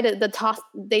they tie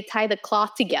the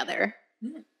cloth together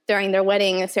during their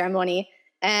wedding ceremony.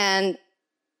 And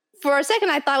for a second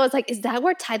I thought it was like, is that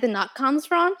where tie the knot comes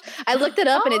from? I looked it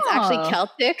up and it's actually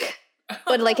Celtic.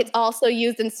 But like it's also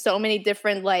used in so many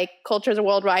different like cultures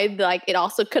worldwide. Like it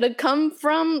also could have come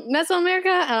from Mesoamerica.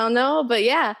 I don't know, but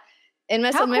yeah, in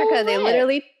Mesoamerica cool they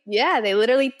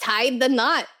literally tied the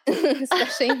knot,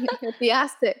 especially with the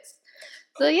Aztecs.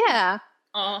 So yeah,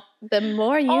 the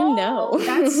more you know.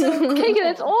 That's so cool. Okay,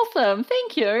 that's awesome.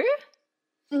 Thank you.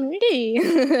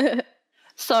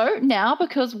 So now,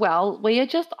 because, well, we are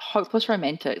just hopeless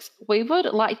romantics, we would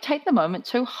like to take the moment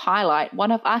to highlight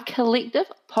one of our collective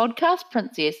podcast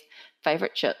princess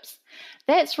favorite ships.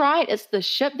 That's right, it's the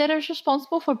ship that is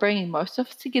responsible for bringing most of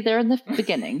us together in the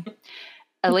beginning.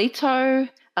 Alito,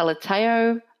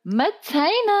 Aleteo,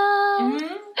 Matena.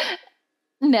 Mm-hmm.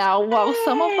 Now, while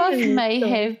some of us may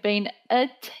have been a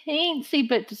teensy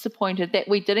bit disappointed that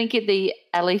we didn't get the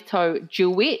Alito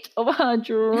duet of our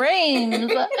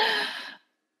dreams,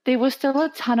 there was still a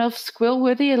ton of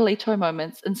squirrel-worthy Alito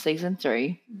moments in Season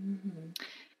 3. Mm-hmm.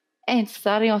 And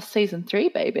starting off Season 3,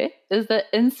 baby, is the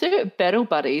insert battle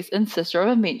buddies in Sister of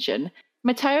Invention.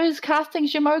 Mateo's casting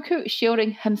Jimoku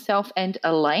shielding himself and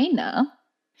Elena.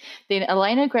 Then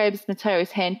Elena grabs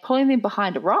Mateo's hand, pulling them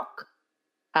behind a rock.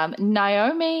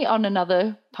 Naomi on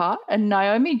another part, and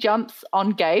Naomi jumps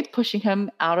on Gabe, pushing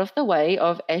him out of the way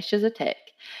of Ash's attack.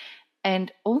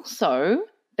 And also,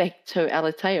 back to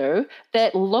Aleteo,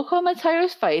 that look on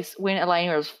Mateo's face when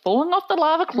Elena was falling off the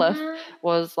lava cliff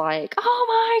was like,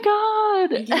 oh my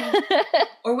God. Yeah.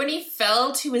 Or when he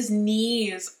fell to his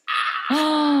knees.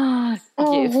 Yes.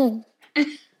 Sorry.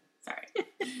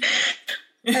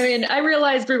 I mean, I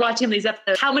realized rewatching these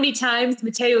episodes how many times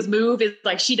Mateo's move is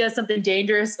like she does something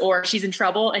dangerous or she's in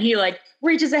trouble, and he like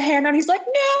reaches a hand out and he's like,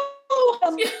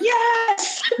 no,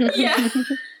 yes. Yeah.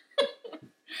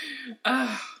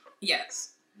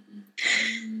 Yes.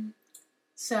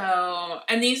 So,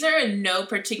 and these are in no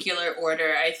particular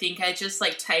order. I think I just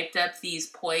like typed up these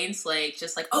points, like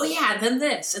just like, oh yeah, then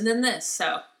this and then this.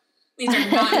 So these are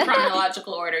not in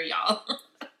chronological order, y'all.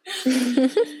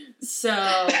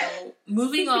 So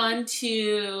moving on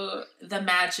to The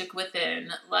Magic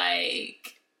Within,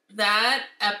 like that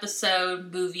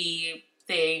episode movie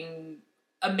thing,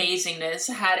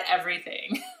 amazingness, had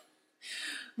everything.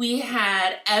 We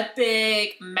had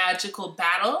epic magical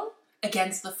battle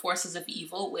against the forces of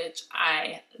evil, which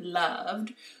I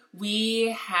loved.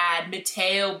 We had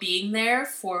Mateo being there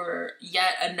for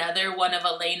yet another one of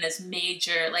Elena's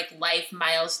major like life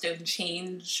milestone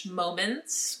change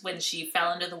moments when she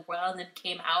fell into the world and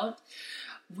came out.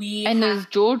 His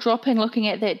jaw dropping looking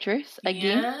at that dress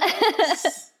again.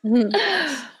 Yes.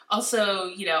 Yes. Also,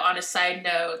 on a side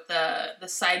note, the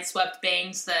side-swept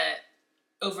bangs that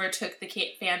overtook the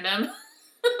fandom.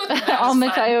 On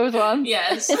Mateo's one.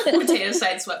 Yes, Mateo's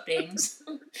side-swept bangs.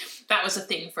 That was a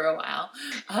thing for a while.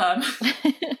 I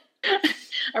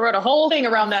wrote a whole thing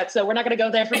around that, so we're not going to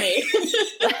go there for me.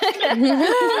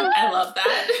 I love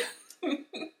that.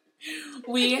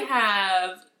 We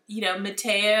have,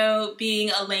 Mateo being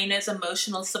Elena's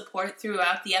emotional support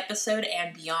throughout the episode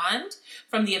and beyond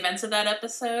from the events of that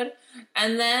episode.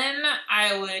 And then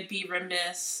I would be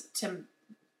remiss to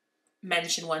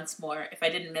mention once more, if I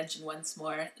didn't mention once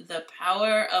more, the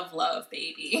power of love,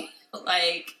 baby.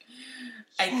 Like,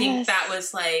 I think that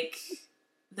was like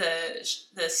the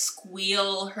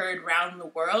squeal heard round the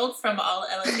world from all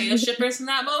LFAO shippers in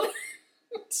that moment.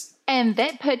 And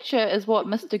that picture is what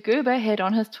Mr. Gerber had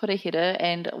on his Twitter header,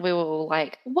 and we were all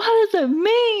like, what does it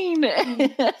mean?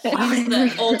 He's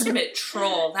the ultimate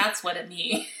troll. That's what it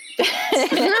means.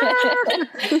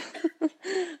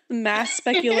 Mass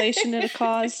speculation it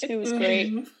caused. It was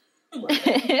great.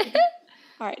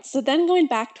 All right, so then going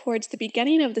back towards the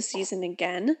beginning of the season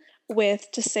again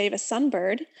with To Save a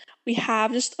Sunbird, we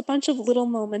have just a bunch of little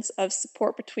moments of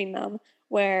support between them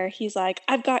where he's like,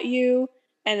 I've got you,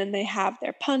 and then they have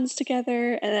their puns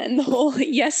together, and then the whole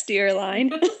yes dear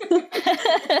line.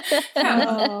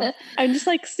 I'm just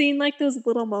like seeing like those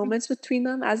little moments between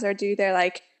them as they do their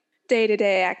like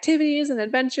day-to-day activities and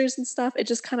adventures and stuff. It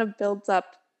just kind of builds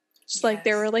up just like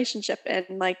their relationship and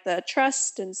like the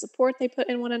trust and support they put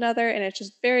in one another, and it's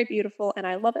just very beautiful, and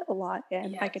I love it a lot,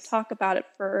 and I could talk about it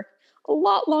for a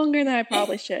lot longer than I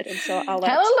probably should, and so I'll let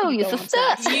Hallelujah, this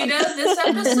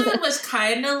episode was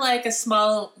kind of like a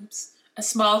small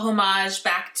homage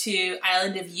back to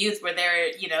Island of Youth, where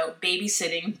they're,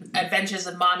 babysitting Adventures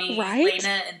of Mommy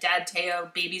Lena and Dad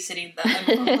Teo babysitting the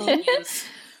unruly youth.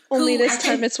 Only this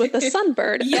time it's with a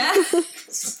sunbird.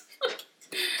 Yes.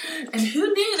 And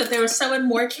who knew that there was someone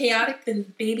more chaotic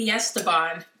than Baby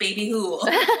Esteban, Baby Hool?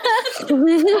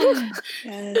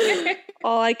 Yes.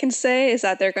 All I can say is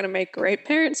that they're going to make great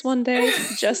parents one day.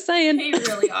 Just saying. They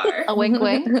really are. A wink,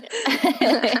 wink.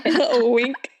 A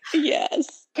wink.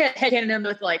 Yes. Headcanon them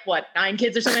with 9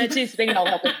 kids or something too, so they can all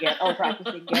help them get all practice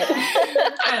they can get.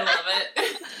 I love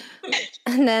it.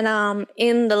 And then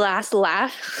in the last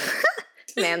laugh,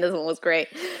 man, this one was great.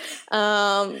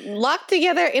 Locked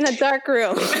together in a dark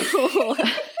room.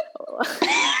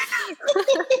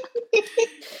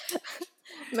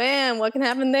 Man, what can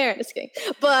happen there? Just kidding.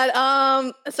 But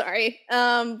sorry.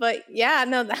 But yeah,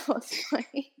 no, that was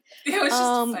funny. It was just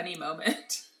a funny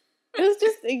moment. It was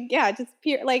just just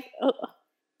pure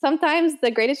sometimes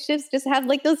the greatest ships just have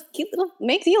those cute little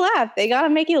makes you laugh. They gotta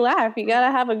make you laugh. You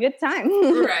gotta have a good time.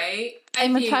 Right.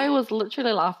 And Mateo was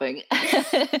literally laughing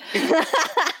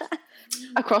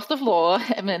across the floor,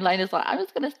 and then Lena's like, I'm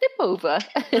just gonna step over.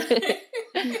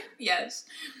 Yes.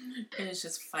 It was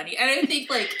just funny. And I think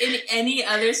in any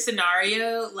other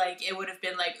scenario, it would have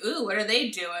been ooh, what are they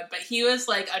doing? But he was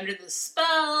under the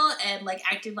spell and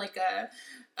acting like a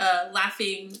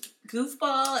laughing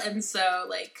goofball, and so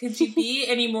could you be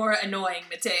any more annoying,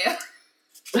 Mateo?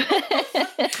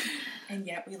 And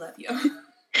yet we love you.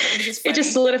 It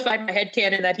just solidified my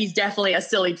headcanon that he's definitely a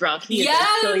silly drunk. He is a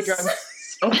silly drunk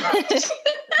so much.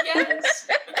 Yes.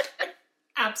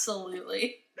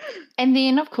 Absolutely. And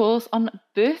then, of course, on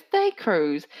Birthday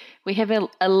Cruise, we have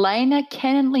Elena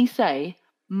cannonly say,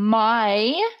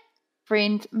 my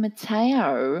friend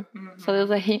Mateo. Mm-hmm. So there's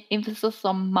a emphasis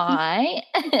on my.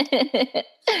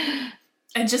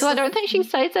 And just so I don't think she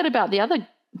says that about the other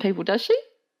people, does she?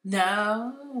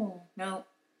 No.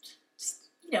 Just,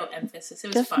 emphasis. It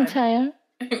was just fun. Mateo.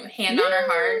 Hand on her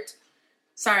heart.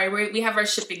 Sorry, we have our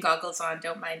shipping goggles on.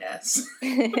 Don't mind us.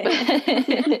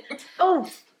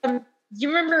 You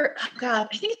remember? Oh God,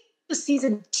 I think it was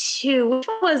season 2. Which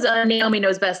one was Naomi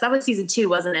Knows Best? That was season 2,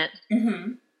 wasn't it?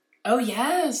 Mm-hmm. Oh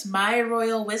yes, My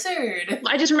Royal Wizard.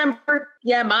 I just remember,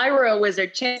 My Royal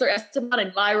Wizard, Chancellor Esteban,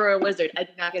 and My Royal Wizard. I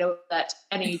did not get over that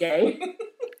any day.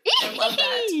 I love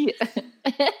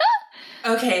that.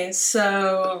 Okay,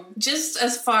 so just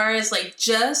as far as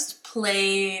just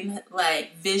plain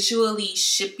visually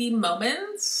shippy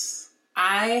moments,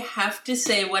 I have to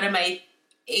say one of my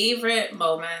favorite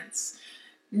moments,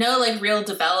 no real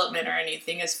development or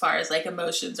anything as far as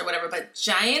emotions or whatever, but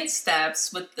Giant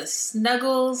Steps with the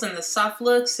snuggles and the soft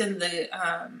looks in the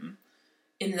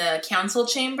council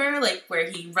chamber, where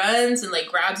he runs and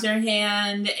grabs her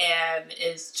hand and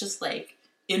is just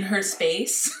in her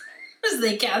space as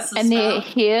they cast the and spell. their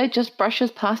hair just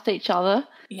brushes past each other.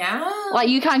 Yeah.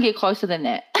 You can't get closer than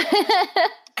that.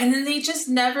 And then they just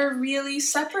never really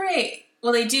separate.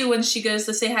 Well, they do when she goes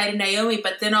to say hi to Naomi,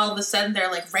 but then all of a sudden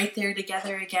they're right there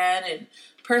together again. And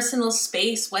personal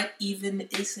space, what even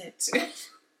is it?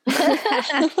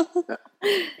 I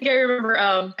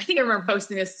remember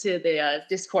posting this to the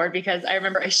Discord because I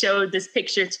remember I showed this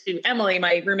picture to Emily,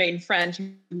 my roommate and friend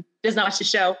who does not watch the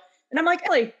show. And I'm like,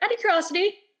 Emily, out of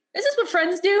curiosity, is this what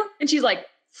friends do? And she's like,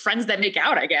 friends that make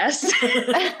out, I guess.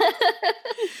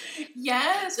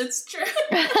 Yes. it's true.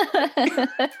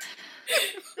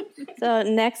 So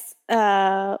next,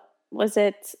 was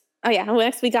it? Oh yeah,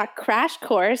 next we got Crash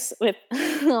Course with,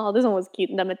 oh, this one was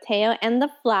cute. The Mateo and the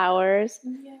flowers.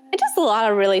 Yeah. And just a lot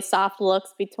of really soft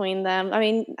looks between them. I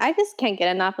mean, I just can't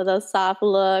get enough of those soft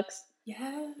looks.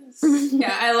 Yes.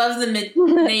 Yeah, I love the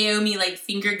Naomi, like,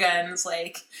 finger guns,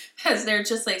 like, as they're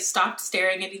just, like, stopped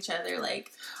staring at each other,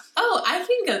 like, oh, I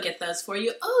can go get those for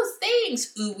you. Oh,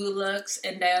 thanks, Uwu looks.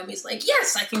 And Naomi's like,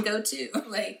 yes, I can go too.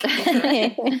 Like,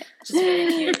 just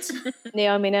very cute.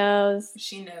 Naomi knows.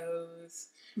 She knows.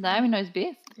 Naomi knows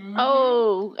best. Mhm.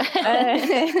 Oh.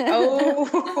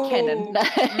 Oh, Canon.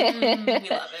 We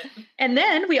love it. And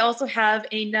then we also have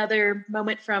another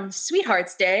moment from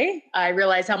Sweetheart's Day. I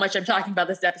realize how much I'm talking about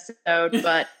this episode,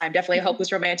 but I'm definitely a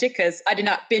hopeless romantic because I did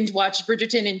not binge watch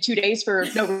Bridgerton in 2 days for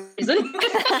no reason.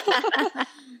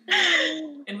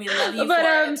 And we love you but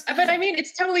for it. but I mean,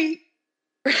 it's totally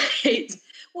right.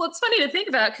 Well, it's funny to think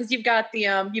about because you've got the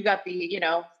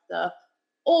the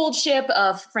old ship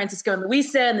of Francisco and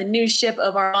Luisa and the new ship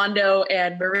of Armando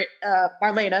and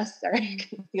Marlena. Sorry, I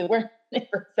couldn't think of the word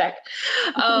for a sec.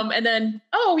 And then,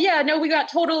 we got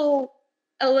total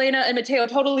Elena and Mateo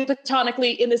totally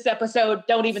platonically in this episode.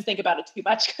 Don't even think about it too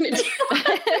much.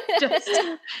 Just,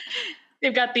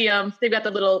 they've got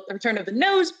the little return of the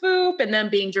nose boop and them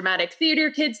being dramatic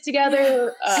theater kids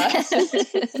together.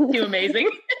 It's too amazing.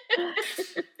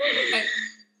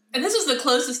 And this was the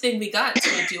closest thing we got to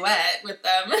a duet with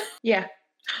them. Yeah.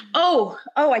 Oh,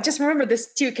 I just remembered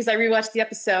this too because I rewatched the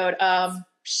episode.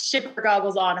 Shipper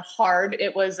goggles on hard.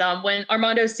 It was when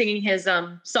Armando's singing his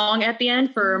song at the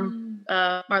end for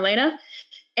Marlena,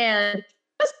 and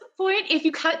that's the point. If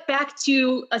you cut back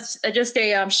to just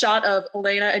a shot of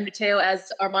Elena and Mateo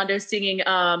as Armando's singing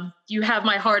 "You Have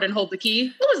My Heart and Hold the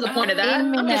Key," what was the point of that?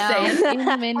 I'm just saying.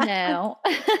 In me now.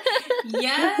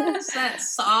 Yes, that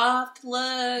soft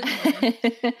look.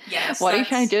 Yes. What are you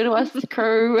trying to do to us,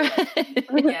 crew?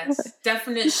 Yes,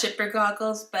 definite shipper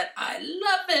goggles, but I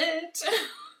love it.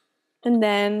 And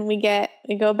then we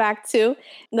go back to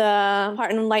the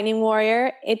Heart and Lightning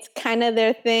Warrior. It's kind of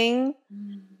their thing.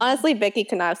 Honestly, Becky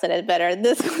could not have said it better.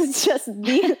 This was just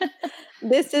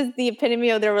this is the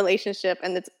epitome of their relationship,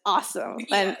 and it's awesome. Yes.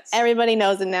 And everybody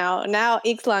knows it now. Now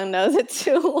Ixlang knows it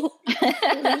too.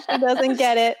 She doesn't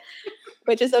get it,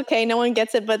 which is okay. No one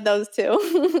gets it but those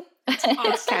two. Awesome.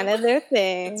 It's kind of their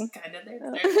thing. It's kind of their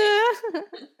thing.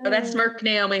 That smirk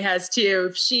Naomi has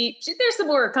too. She there's some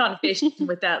more connotation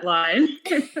with that line.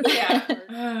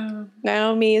 Yeah.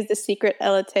 Naomi is the secret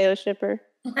Elateo shipper.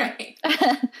 Right.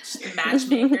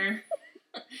 Matchmaker.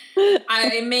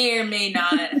 I may or may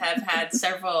not have had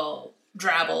several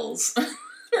drabbles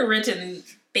written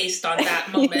based on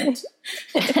that moment.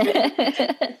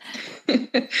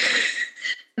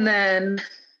 And then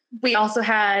we also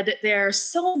had their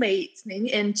soulmates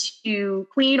into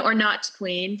Queen or Not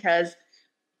Queen, because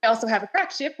they also have a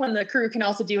crack ship when the crew can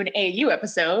also do an AU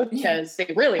episode, because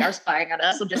they really are spying on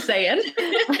us. I'm just saying.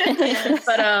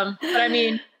 But I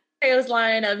mean, Theo's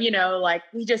line of, like,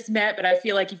 we just met, but I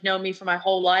feel like you've known me for my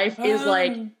whole life is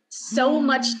like so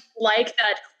much like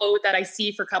that quote that I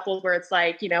see for couples where it's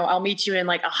like, I'll meet you in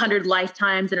like 100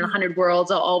 lifetimes and in 100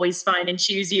 worlds. I'll always find and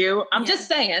choose you. I'm just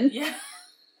saying. Yeah.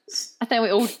 I think we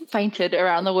all fainted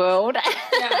around the world.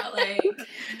 Yeah, like.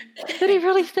 Did he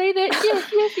really say that?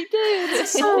 Yes, he did.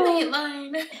 It's a soulmate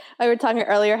line. We were talking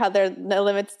earlier how there are no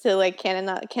limits to like canon,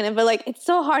 not canon, but like it's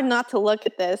so hard not to look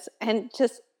at this and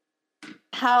just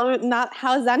how is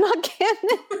that not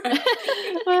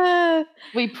canon?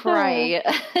 We pray.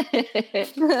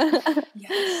 Yes.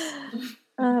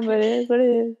 But it is what it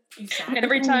is. Exactly. And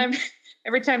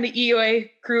every time the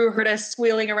EUA crew heard us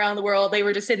squealing around the world, they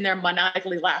were just sitting there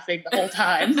maniacally laughing the whole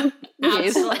time.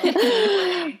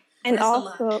 Absolutely. And There's a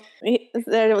also,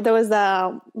 there was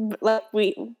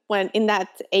we went in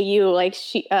that AU, like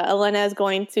Elena is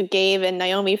going to Gabe and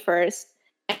Naomi first,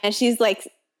 and she's like,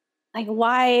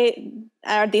 why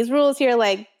are these rules here?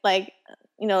 Like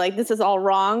this is all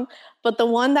wrong. But the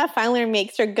one that finally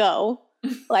makes her go,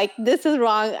 like, this is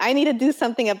wrong. I need to do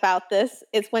something about this.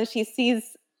 It's when she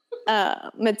sees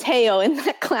Mateo in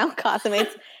that clown costume.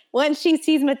 It's when she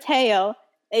sees Mateo.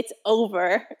 It's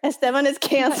over. Esteban is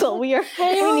canceled. We need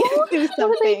to do something.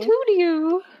 What did they do to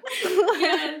you?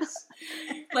 Yes.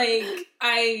 Like,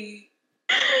 I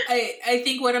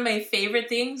think one of my favorite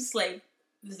things, like,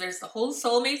 there's the whole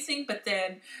soulmate thing, but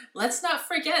then let's not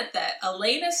forget that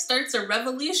Elena starts a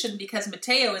revolution because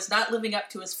Mateo is not living up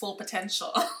to his full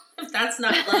potential. If that's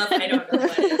not love, I don't know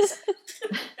what is.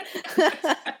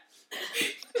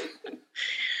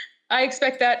 I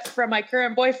expect that from my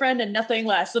current boyfriend and nothing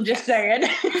less. I'm just saying.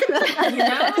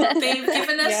 They've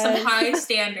given us some high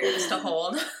standards to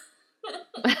hold.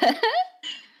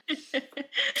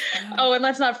 Oh, and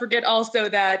let's not forget also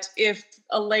that if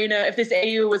this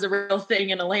AU was a real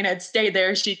thing and Elena had stayed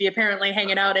there, she'd be apparently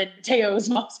hanging out in Teo's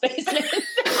mom's basement.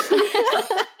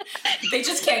 They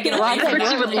just can't get away from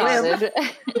She would live.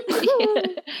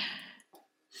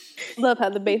 Love how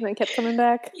the basement kept coming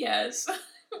back. Yes.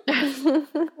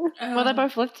 Well, they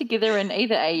both lived together in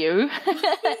either AU.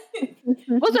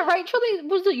 Was it Rachel?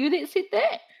 Was it you that said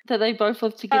that? That they both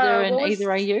lived together in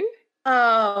either AU?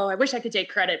 Oh, I wish I could take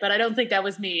credit, but I don't think that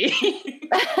was me.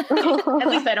 At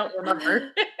least I don't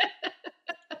remember.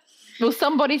 Well,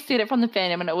 somebody said it from the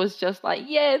fandom, and it was just like,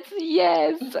 yes.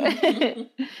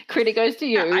 Credit goes to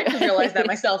you. I didn't realize that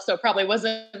myself, so it probably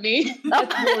wasn't me.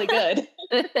 That's really good.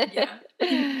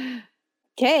 Yeah.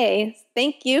 Okay,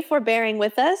 thank you for bearing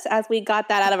with us as we got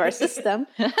that out of our system.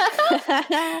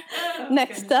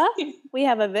 Next up, we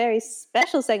have a very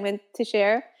special segment to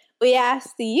share. We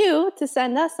asked you to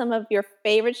send us some of your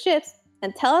favorite ships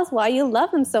and tell us why you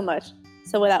love them so much.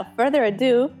 So without further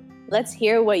ado, let's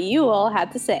hear what you all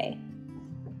had to say.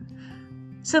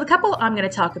 So the couple I'm going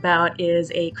to talk about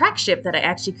is a crack ship that I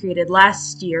actually created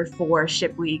last year for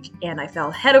Ship Week, and I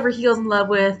fell head over heels in love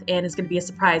with, and is going to be a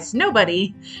surprise to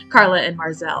nobody, Carla and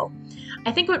Marzel.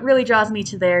 I think what really draws me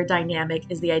to their dynamic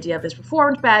is the idea of this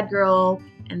reformed bad girl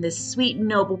and this sweet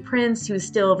noble prince who is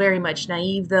still very much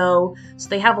naive though, so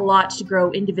they have a lot to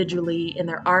grow individually in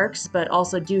their arcs, but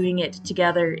also doing it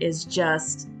together is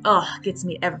just, gets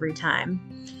me every time.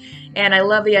 And I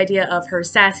love the idea of her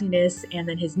sassiness and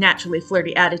then his naturally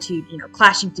flirty attitude,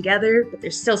 clashing together, but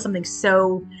there's still something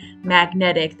so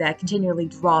magnetic that continually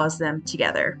draws them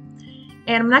together.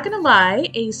 And I'm not going to lie,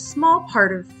 a small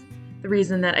part of the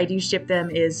reason that I do ship them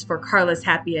is for Carla's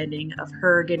happy ending of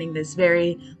her getting this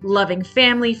very loving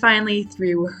family finally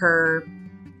through her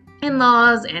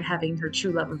in-laws and having her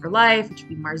true love of her life, which would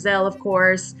be Marzel, of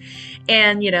course.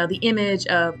 And, the image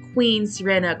of Queen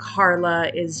Sirena Carla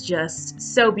is just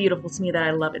so beautiful to me that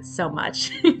I love it so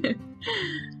much.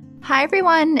 Hi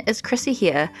everyone, it's Chrissy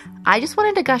here. I just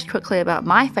wanted to gush quickly about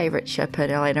my favourite ship in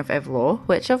Elena of Avalor,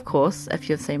 which of course, if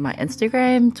you've seen my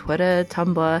Instagram, Twitter,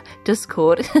 Tumblr,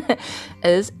 Discord,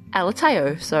 is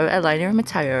Alateo, so Elena and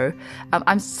Mateo.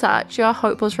 I'm such a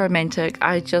hopeless romantic.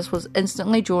 I just was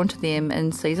instantly drawn to them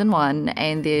in Season 1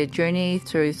 and their journey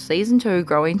through Season 2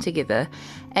 growing together,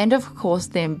 and of course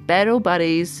them battle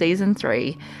buddies Season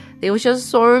 3. There was just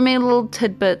so many little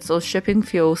tidbits of shipping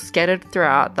fuel scattered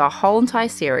throughout the whole entire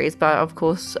series, but of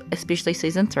course, especially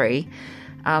Season 3.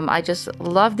 I just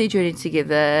love their journey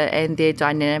together and their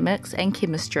dynamics and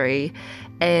chemistry.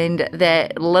 And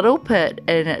that little bit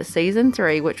in Season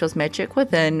 3, which was Magic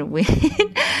Within, when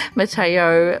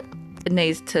Mateo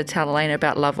needs to tell Elena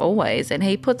about love always, and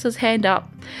he puts his hand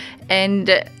up,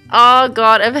 and oh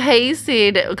god, if he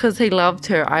said because he loved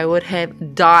her, I would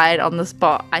have died on the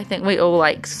spot. I think we all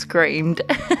screamed.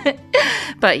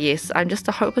 But yes, I'm just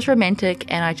a hopeless romantic,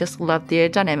 and I just love their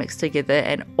dynamics together,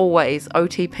 and always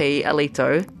OTP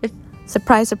Alito.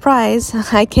 Surprise, surprise,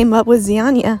 I came up with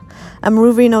Ziania, a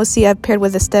Marouverian OC I've paired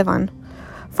with Esteban.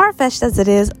 Far-fetched as it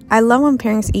is, I love when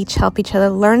pairings each help each other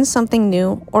learn something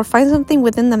new or find something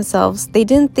within themselves they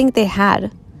didn't think they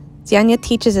had. Ziania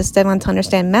teaches Esteban to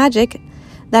understand magic,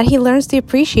 that he learns to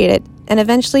appreciate it, and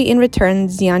eventually in return,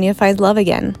 Ziania finds love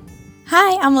again.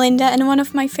 Hi, I'm Linda, and one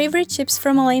of my favorite ships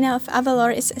from Elena of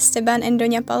Avalor is Esteban and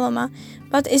Doña Paloma,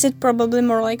 but is it probably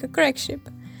more like a crack ship?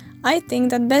 I think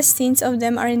that best scenes of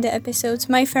them are in the episodes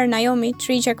My Fair Naomi,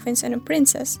 Three Jacquins and a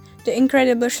Princess, The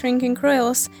Incredible Shrinking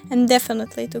Royals, and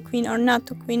definitely To Queen or Not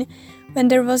to Queen, when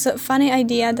there was a funny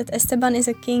idea that Esteban is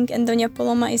a king and Doña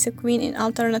Paloma is a queen in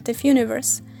alternative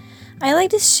universe. I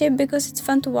like this ship because it's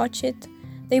fun to watch it.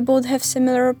 They both have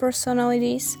similar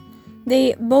personalities.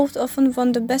 They both often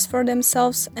want the best for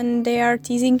themselves and they are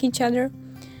teasing each other.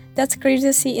 That's clear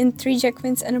to see in Three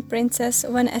Jacquins and a Princess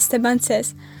when Esteban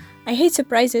says, "I hate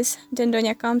surprises," then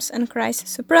Doña comes and cries,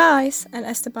 "Surprise!" and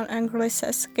Esteban angrily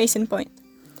says, "Case in point."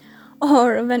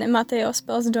 Or when Mateo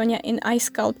spells Doña in ice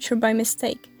sculpture by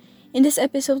mistake. In this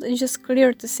episode, it's just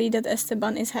clear to see that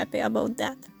Esteban is happy about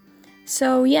that.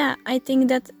 So yeah, I think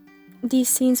that these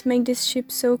scenes make this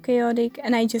ship so chaotic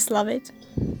and I just love it.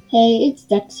 Hey, it's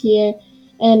Dex here,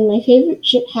 and my favorite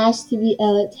ship has to be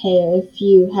Alateo if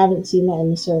you haven't seen that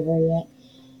in the server yet.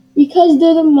 Because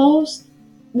they're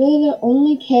the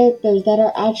only characters that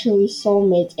are actually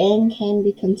soulmates and can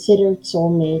be considered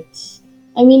soulmates.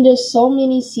 I mean, there's so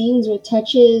many scenes with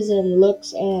touches and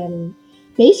looks and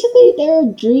Basically, they're a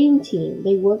dream team.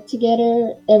 They work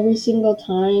together every single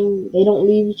time. They don't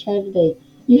leave each other.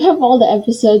 You have all the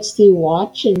episodes to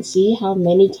watch and see how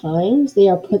many times they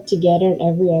are put together in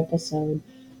every episode.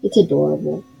 It's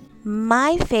adorable.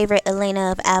 My favorite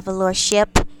Elena of Avalor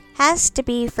ship has to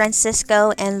be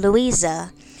Francisco and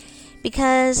Luisa,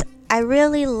 because I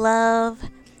really love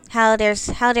how they're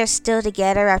still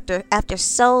together after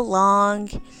so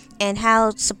long, and how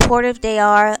supportive they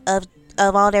are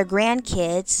of all their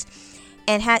grandkids,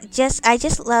 and I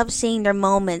just love seeing their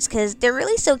moments because they're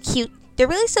really so cute. They're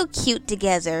really so cute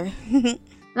together.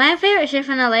 My favorite ship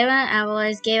from Elena and Avalor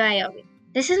is Gabe Iobi.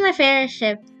 This is my favorite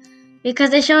ship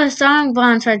because they show a strong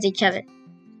bond towards each other.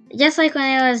 Just like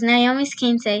when it was Naomi's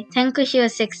Kinsey, technically she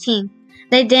was 16.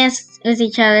 They danced with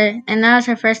each other, and that was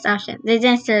her first option. They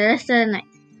danced for the rest of the night.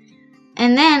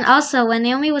 And then also, when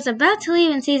Naomi was about to leave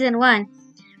in season 1,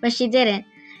 but she didn't,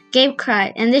 Gabe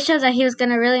cried, and this shows that he was going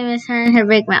to really miss her and her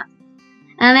big mouth.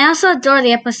 And I also adore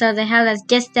the episode they have that's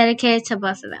just dedicated to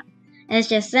both of them. And it's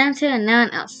just them two and no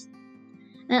one else.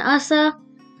 And also,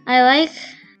 I like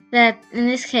that, in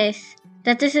this case,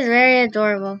 that this is very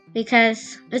adorable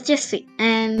because it's just sweet.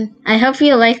 And I hope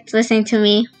you liked listening to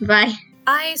me. Bye.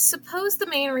 I suppose the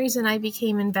main reason I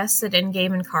became invested in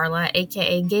Gabe and Carla,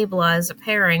 aka Gabela, as a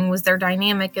pairing was their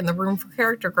dynamic and the room for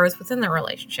character growth within their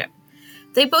relationship.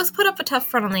 They both put up a tough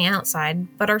front on the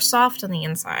outside, but are soft on the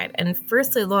inside, and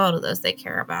fiercely loyal to those they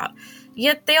care about.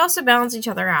 Yet they also balance each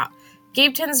other out.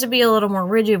 Gabe tends to be a little more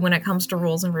rigid when it comes to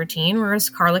rules and routine, whereas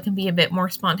Carla can be a bit more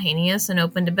spontaneous and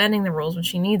open to bending the rules when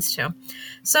she needs to.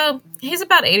 So, he's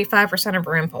about 85% of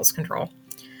her impulse control.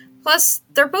 Plus,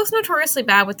 they're both notoriously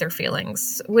bad with their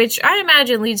feelings, which I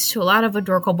imagine leads to a lot of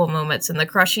adorable moments in the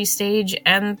crushy stage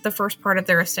and the first part of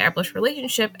their established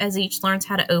relationship as each learns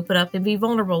how to open up and be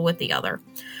vulnerable with the other.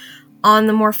 On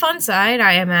the more fun side,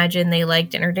 I imagine they like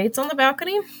dinner dates on the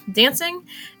balcony, dancing,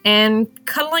 and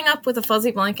cuddling up with a fuzzy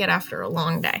blanket after a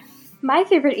long day. My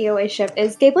favorite EOA ship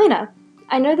is Gabe-Lena.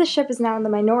 I know this ship is now in the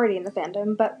minority in the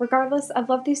fandom, but regardless, I've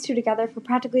loved these two together for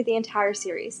practically the entire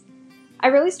series. I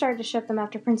really started to ship them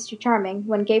after Prince Too Charming,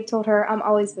 when Gabe told her, "I'm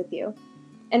always with you."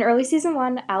 In early season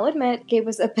 1, I'll admit, Gabe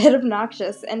was a bit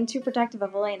obnoxious and too protective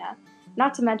of Elena,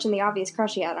 not to mention the obvious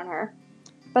crush he had on her.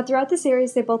 But throughout the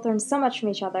series, they both learned so much from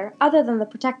each other, other than the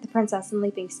protect the princess and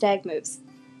leaping stag moves.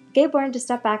 Gabe learned to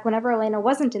step back whenever Elena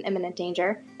wasn't in imminent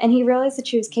danger, and he realized that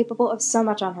she was capable of so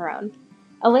much on her own.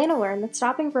 Elena learned that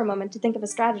stopping for a moment to think of a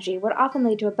strategy would often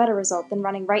lead to a better result than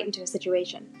running right into a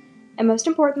situation. And most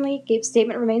importantly, Gabe's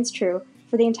statement remains true.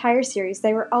 For the entire series,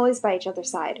 they were always by each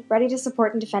other's side, ready to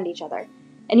support and defend each other.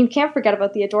 And you can't forget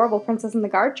about the adorable Princess in the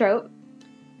Guard trope.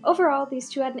 Overall, these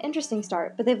two had an interesting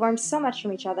start, but they've learned so much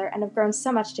from each other and have grown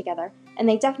so much together, and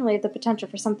they definitely have the potential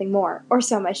for something more, or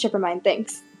so my shipper mind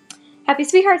thinks. Happy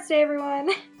Sweethearts Day, everyone!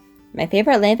 My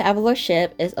favorite Elena Avalor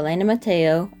ship is Elena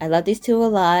Mateo. I love these two a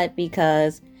lot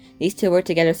because these two work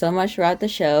together so much throughout the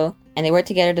show, and they work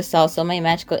together to solve so many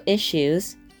magical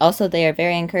issues. Also, they are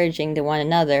very encouraging to one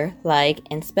another, like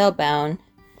in Spellbound,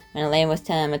 when Elena was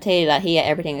telling Mateo that he had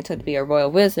everything it took to be a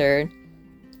royal wizard,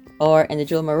 or in the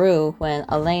Jewel Maru, when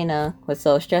Elena was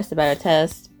so stressed about her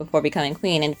test before becoming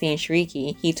queen and defeating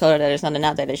Shrieky, he told her that there's nothing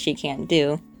out there that she can't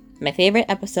do. My favorite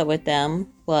episode with them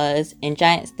was in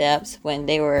Giant Steps, when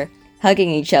they were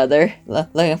hugging each other,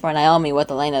 looking for Naomi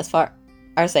with Elena's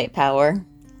farsight power.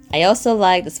 I also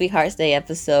like the Sweethearts Day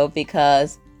episode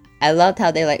because I loved how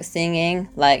they like singing,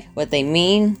 like what they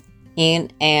mean,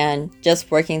 and just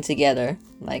working together.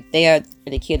 Like they are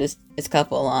the cutest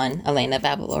couple on Elena of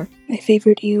Avalor. My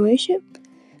favorite EOA ship?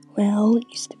 Well, it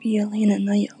used to be Elena and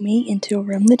Naomi into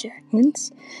Realm the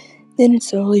Jackmans. Then it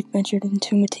slowly ventured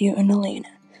into Mateo and Elena.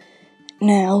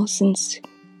 Now, since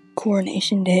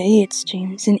Coronation Day, it's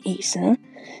James and Issa,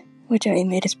 which I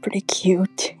admit is pretty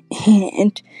cute.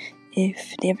 And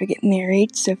if they ever get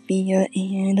married, Sophia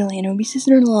and Elena will be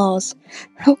sister-in-laws.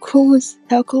 How cool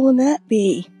would that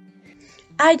be?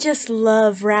 I just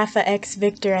love Rafa X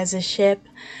Victor as a ship.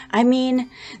 I mean,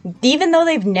 even though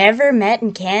they've never met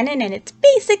in canon and it's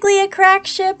basically a crack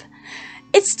ship,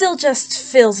 it still just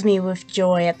fills me with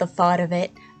joy at the thought of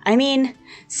it. I mean,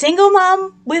 single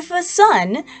mom with a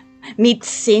son meets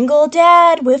single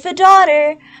dad with a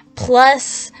daughter.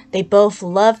 Plus, they both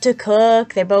love to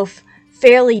cook. They're both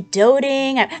fairly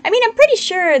doting. I mean, I'm pretty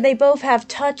sure they both have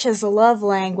touch as a love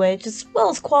language, as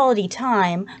well as quality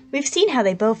time. We've seen how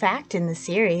they both act in the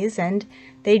series, and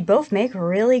they'd both make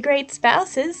really great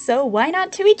spouses, so why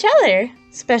not to each other?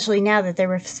 Especially now that their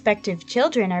respective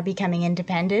children are becoming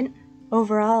independent.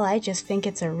 Overall, I just think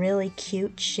it's a really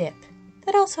cute ship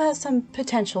that also has some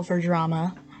potential for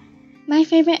drama. My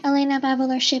favorite Elena of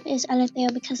Avalor ship is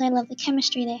Aleteo because I love the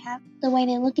chemistry they have, the way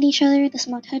they look at each other, the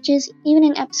small touches, even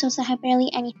in episodes that have barely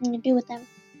anything to do with them.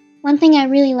 One thing I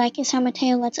really like is how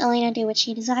Mateo lets Elena do what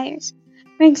she desires.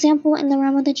 For example, in the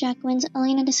Realm of the Jacqueline,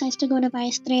 Elena decides to go to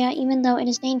Estrella even though it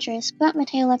is dangerous, but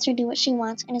Mateo lets her do what she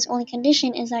wants, and his only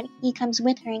condition is that he comes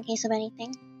with her in case of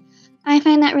anything. I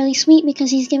find that really sweet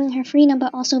because he's giving her freedom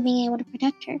but also being able to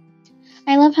protect her.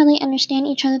 I love how they understand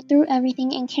each other through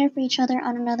everything and care for each other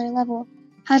on another level,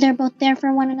 how they're both there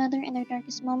for one another in their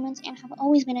darkest moments and have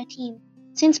always been a team,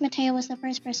 since Mateo was the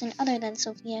first person other than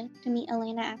Sophia to meet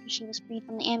Elena after she was freed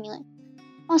from the amulet.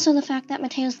 Also the fact that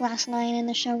Mateo's last line in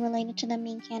the show related to them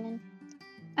being canon.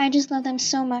 I just love them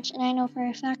so much, and I know for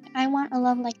a fact I want a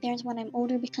love like theirs when I'm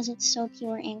older because it's so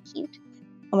pure and cute.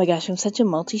 Oh my gosh, I'm such a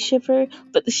multi-shipper,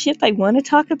 but the ship I want to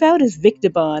talk about is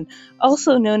Victibon,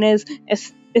 also known as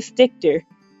Estictor.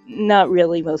 Not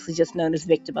really, mostly just known as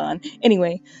Victibon.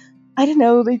 Anyway, I don't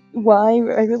know why I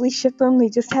really ship them. They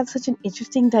just have such an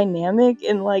interesting dynamic,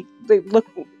 and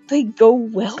they go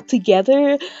well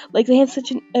together. Like, they have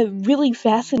such a really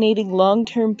fascinating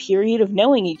long-term period of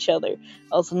knowing each other,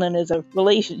 also known as a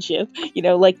relationship,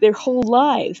 like their whole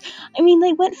lives. I mean,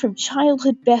 they went from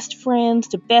childhood best friends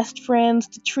to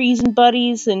treason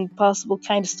buddies and possible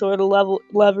kind of sort of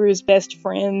lovers, best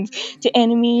friends, to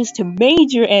enemies, to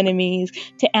major enemies,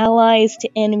 to allies, to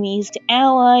enemies, to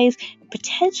allies,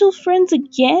 potential friends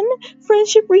again?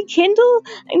 Friendship rekindle?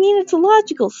 I mean, it's a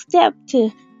logical step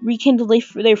to rekindle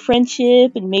their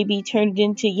friendship and maybe turn it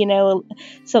into,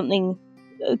 something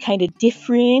kind of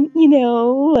different,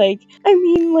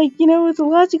 it's a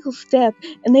logical step.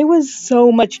 And there was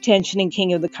so much tension in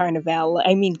King of the Carnival.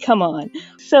 I mean, come on.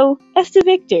 So, as to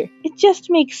Victor, it just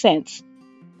makes sense.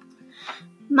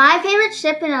 My favorite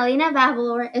ship in Elena of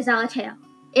Avalor is Aleteo.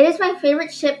 It is my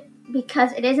favorite ship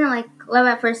because it isn't like love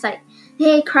at first sight.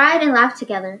 They cried and laughed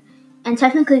together, and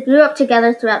technically grew up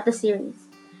together throughout the series.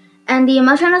 And the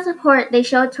emotional support they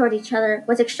showed toward each other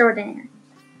was extraordinary.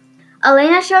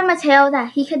 Elena showed Mateo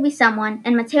that he could be someone,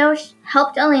 and Mateo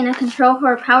helped Elena control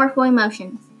her powerful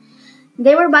emotions.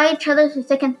 They were by each other through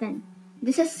thick and thin.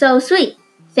 This is so sweet.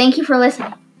 Thank you for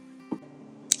listening.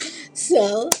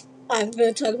 So, I'm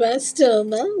going to talk about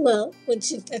Stilma, when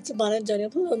she's Esteban and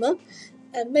Doña Paloma.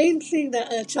 And the main thing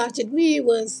that attracted me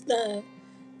was the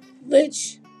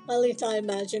rich, at least I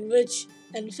imagine, rich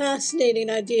and fascinating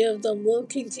idea of them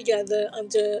working together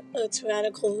under a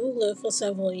tyrannical ruler for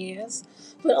several years.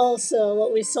 But also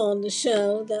what we saw in the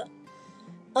show, the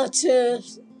utter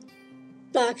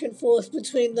back and forth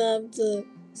between them, the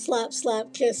slap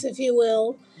kiss, if you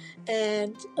will,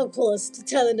 and of course the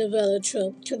telenovela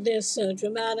trope, because they're so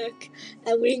dramatic.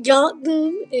 And we got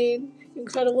them in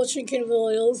Incredible Chicken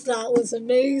Royals. That was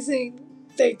amazing.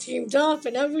 They teamed up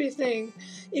and everything,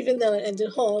 even though it ended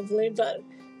horribly, but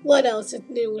what else is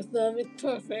new with them? It's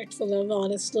perfect for them,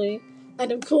 honestly.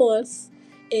 And of course,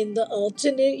 in the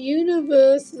alternate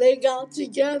universe, they got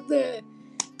together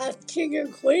as king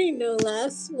and queen, no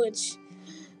less, which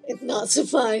is not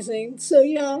surprising. So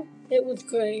yeah, it was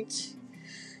great.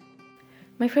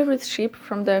 My favorite ship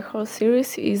from the whole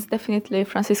series is definitely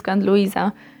Francisco and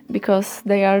Luisa, because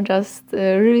they are just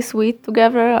really sweet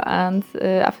together, and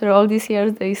after all these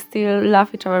years they still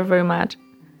love each other very much.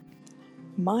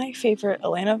 My favorite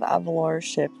Elena of Avalor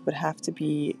ship would have to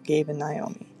be Gabe and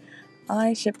Naomi.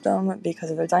 I ship them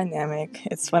because of their dynamic.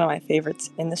 It's one of my favorites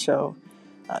in the show.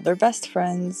 They're best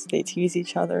friends, they tease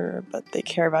each other, but they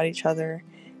care about each other,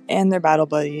 and they're battle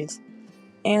buddies.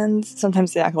 And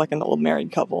sometimes they act like an old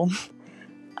married couple.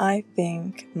 I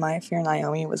think My Fair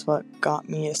Naomi was what got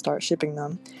me to start shipping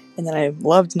them, and then I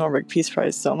loved Norberg Peace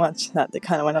Prize so much that they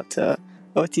kind of went up to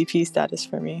OTP status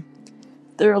for me.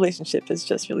 Their relationship is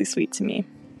just really sweet to me.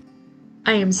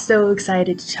 I am so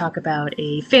excited to talk about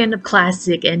a fandom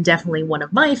classic and definitely one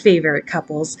of my favorite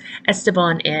couples,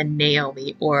 Esteban and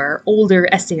Naomi, or older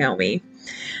Esteomi.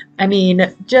 I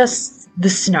mean, just the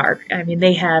snark. I mean,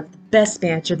 they have the best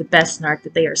banter, the best snark,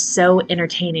 that they are so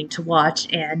entertaining to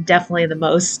watch, and definitely the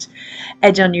most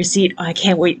edge on your seat. Oh, I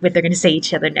can't wait what they're going to say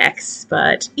each other next.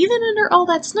 But even under all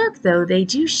that snark, though, they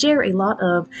do share a lot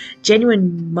of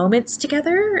genuine moments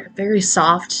together, very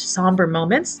soft, somber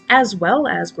moments, as well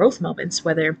as growth moments,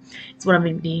 whether it's one of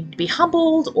them needing to be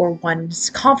humbled or one's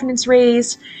confidence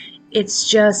raised. It's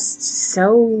just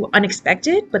so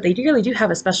unexpected, but they really do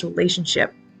have a special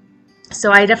relationship.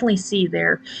 So I definitely see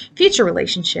their future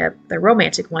relationship, their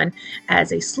romantic one,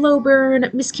 as a slow burn,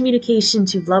 miscommunication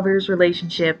to lovers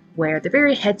relationship where they're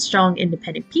very headstrong,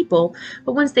 independent people,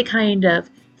 but once they kind of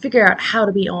figure out how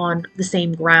to be on the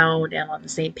same ground and on the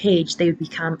same page, they would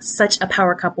become such a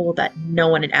power couple that no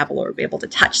one in Avalor would be able to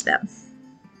touch them.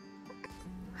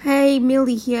 Hey,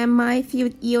 Millie here. My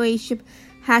favorite EOA ship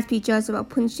has to be just about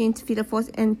punching to Vita Force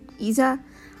and Isa.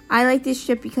 I like this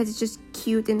ship because it's just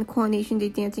cute, and the coordination they're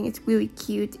dancing, it's really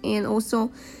cute. And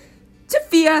also,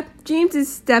 Sophia, James'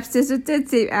 stepsister, did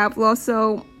save Avalor,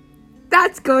 so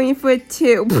that's going for it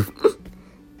too.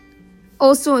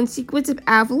 Also, in Secrets of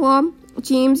Avalor,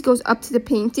 James goes up to the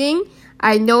painting.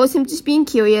 I know it's him just being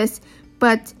curious,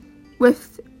 but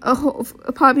with a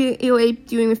popular EOA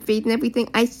doing with fate and everything,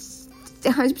 I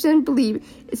 100% believe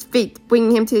it's fate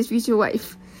bringing him to his future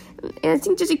life. And I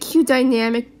think just a cute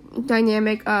dynamic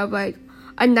of like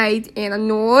a knight and a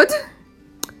Nord.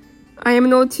 I am a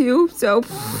Nord too, so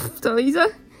Lisa.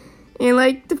 And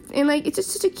it's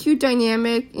just such a cute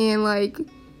dynamic, and like,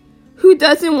 who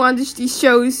doesn't want these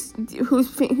shows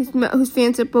whose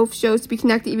fans of both shows to be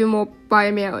connected even more by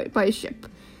a ship?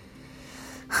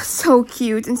 So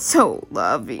cute and so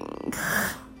loving.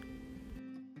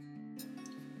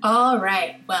 All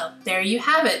right, well, there you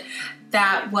have it.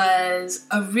 That was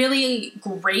a really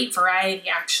great variety,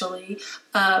 actually,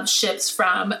 of ships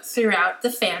from throughout the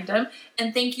fandom.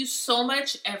 And thank you so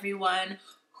much, everyone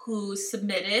who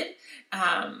submitted.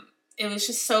 It was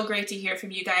just so great to hear from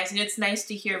you guys. And it's nice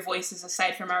to hear voices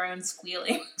aside from our own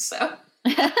squealing. So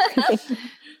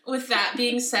with that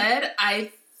being said,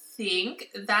 I think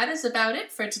that is about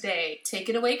it for today. Take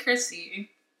it away,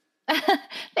 Chrissy.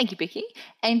 Thank you, Becky.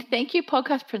 And thank you,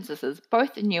 podcast princesses,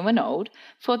 both new and old,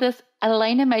 for this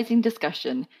Elena-amazing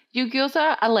discussion. You girls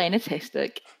are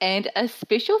Elena-tastic. And a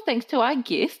special thanks to our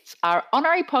guests, our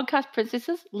honorary podcast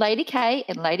princesses, Lady K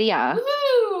and Lady R.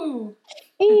 Woo!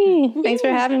 Hey, thanks for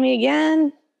having me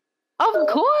again. Of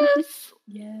course.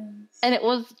 Yes. And it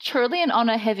was truly an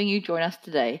honor having you join us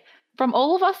today. From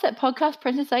all of us at Podcast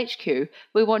Princess HQ,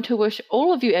 we want to wish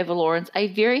all of you Avalorans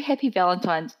a very happy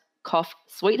Valentine's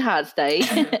Sweethearts Day.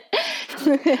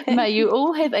 May you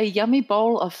all have a yummy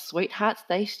bowl of Sweethearts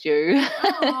Day stew.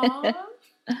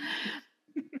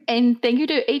 And thank you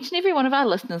to each and every one of our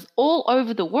listeners all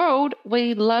over the world.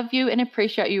 We love you and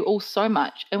appreciate you all so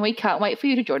much, and we can't wait for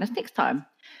you to join us next time.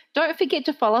 Don't forget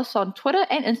to follow us on Twitter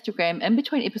and Instagram in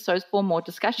between episodes for more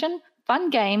discussion, fun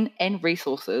game, and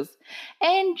resources.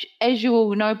 And as you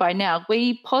all know by now,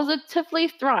 we positively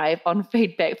thrive on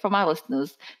feedback from our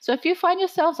listeners. So if you find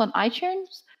yourselves on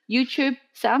iTunes, YouTube,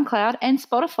 SoundCloud, and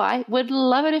Spotify, we'd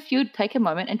love it if you'd take a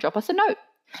moment and drop us a note.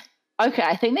 Okay,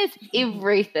 I think that's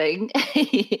everything.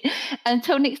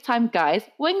 Until next time, guys,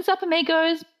 wings up,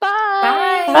 amigos. Bye.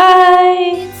 Bye.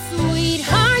 Bye.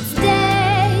 Sweetheart's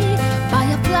Day. Buy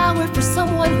a flower for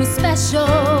someone who's special.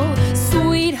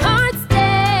 Sweetheart's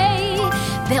Day.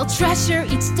 They'll treasure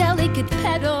each delicate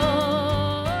petal.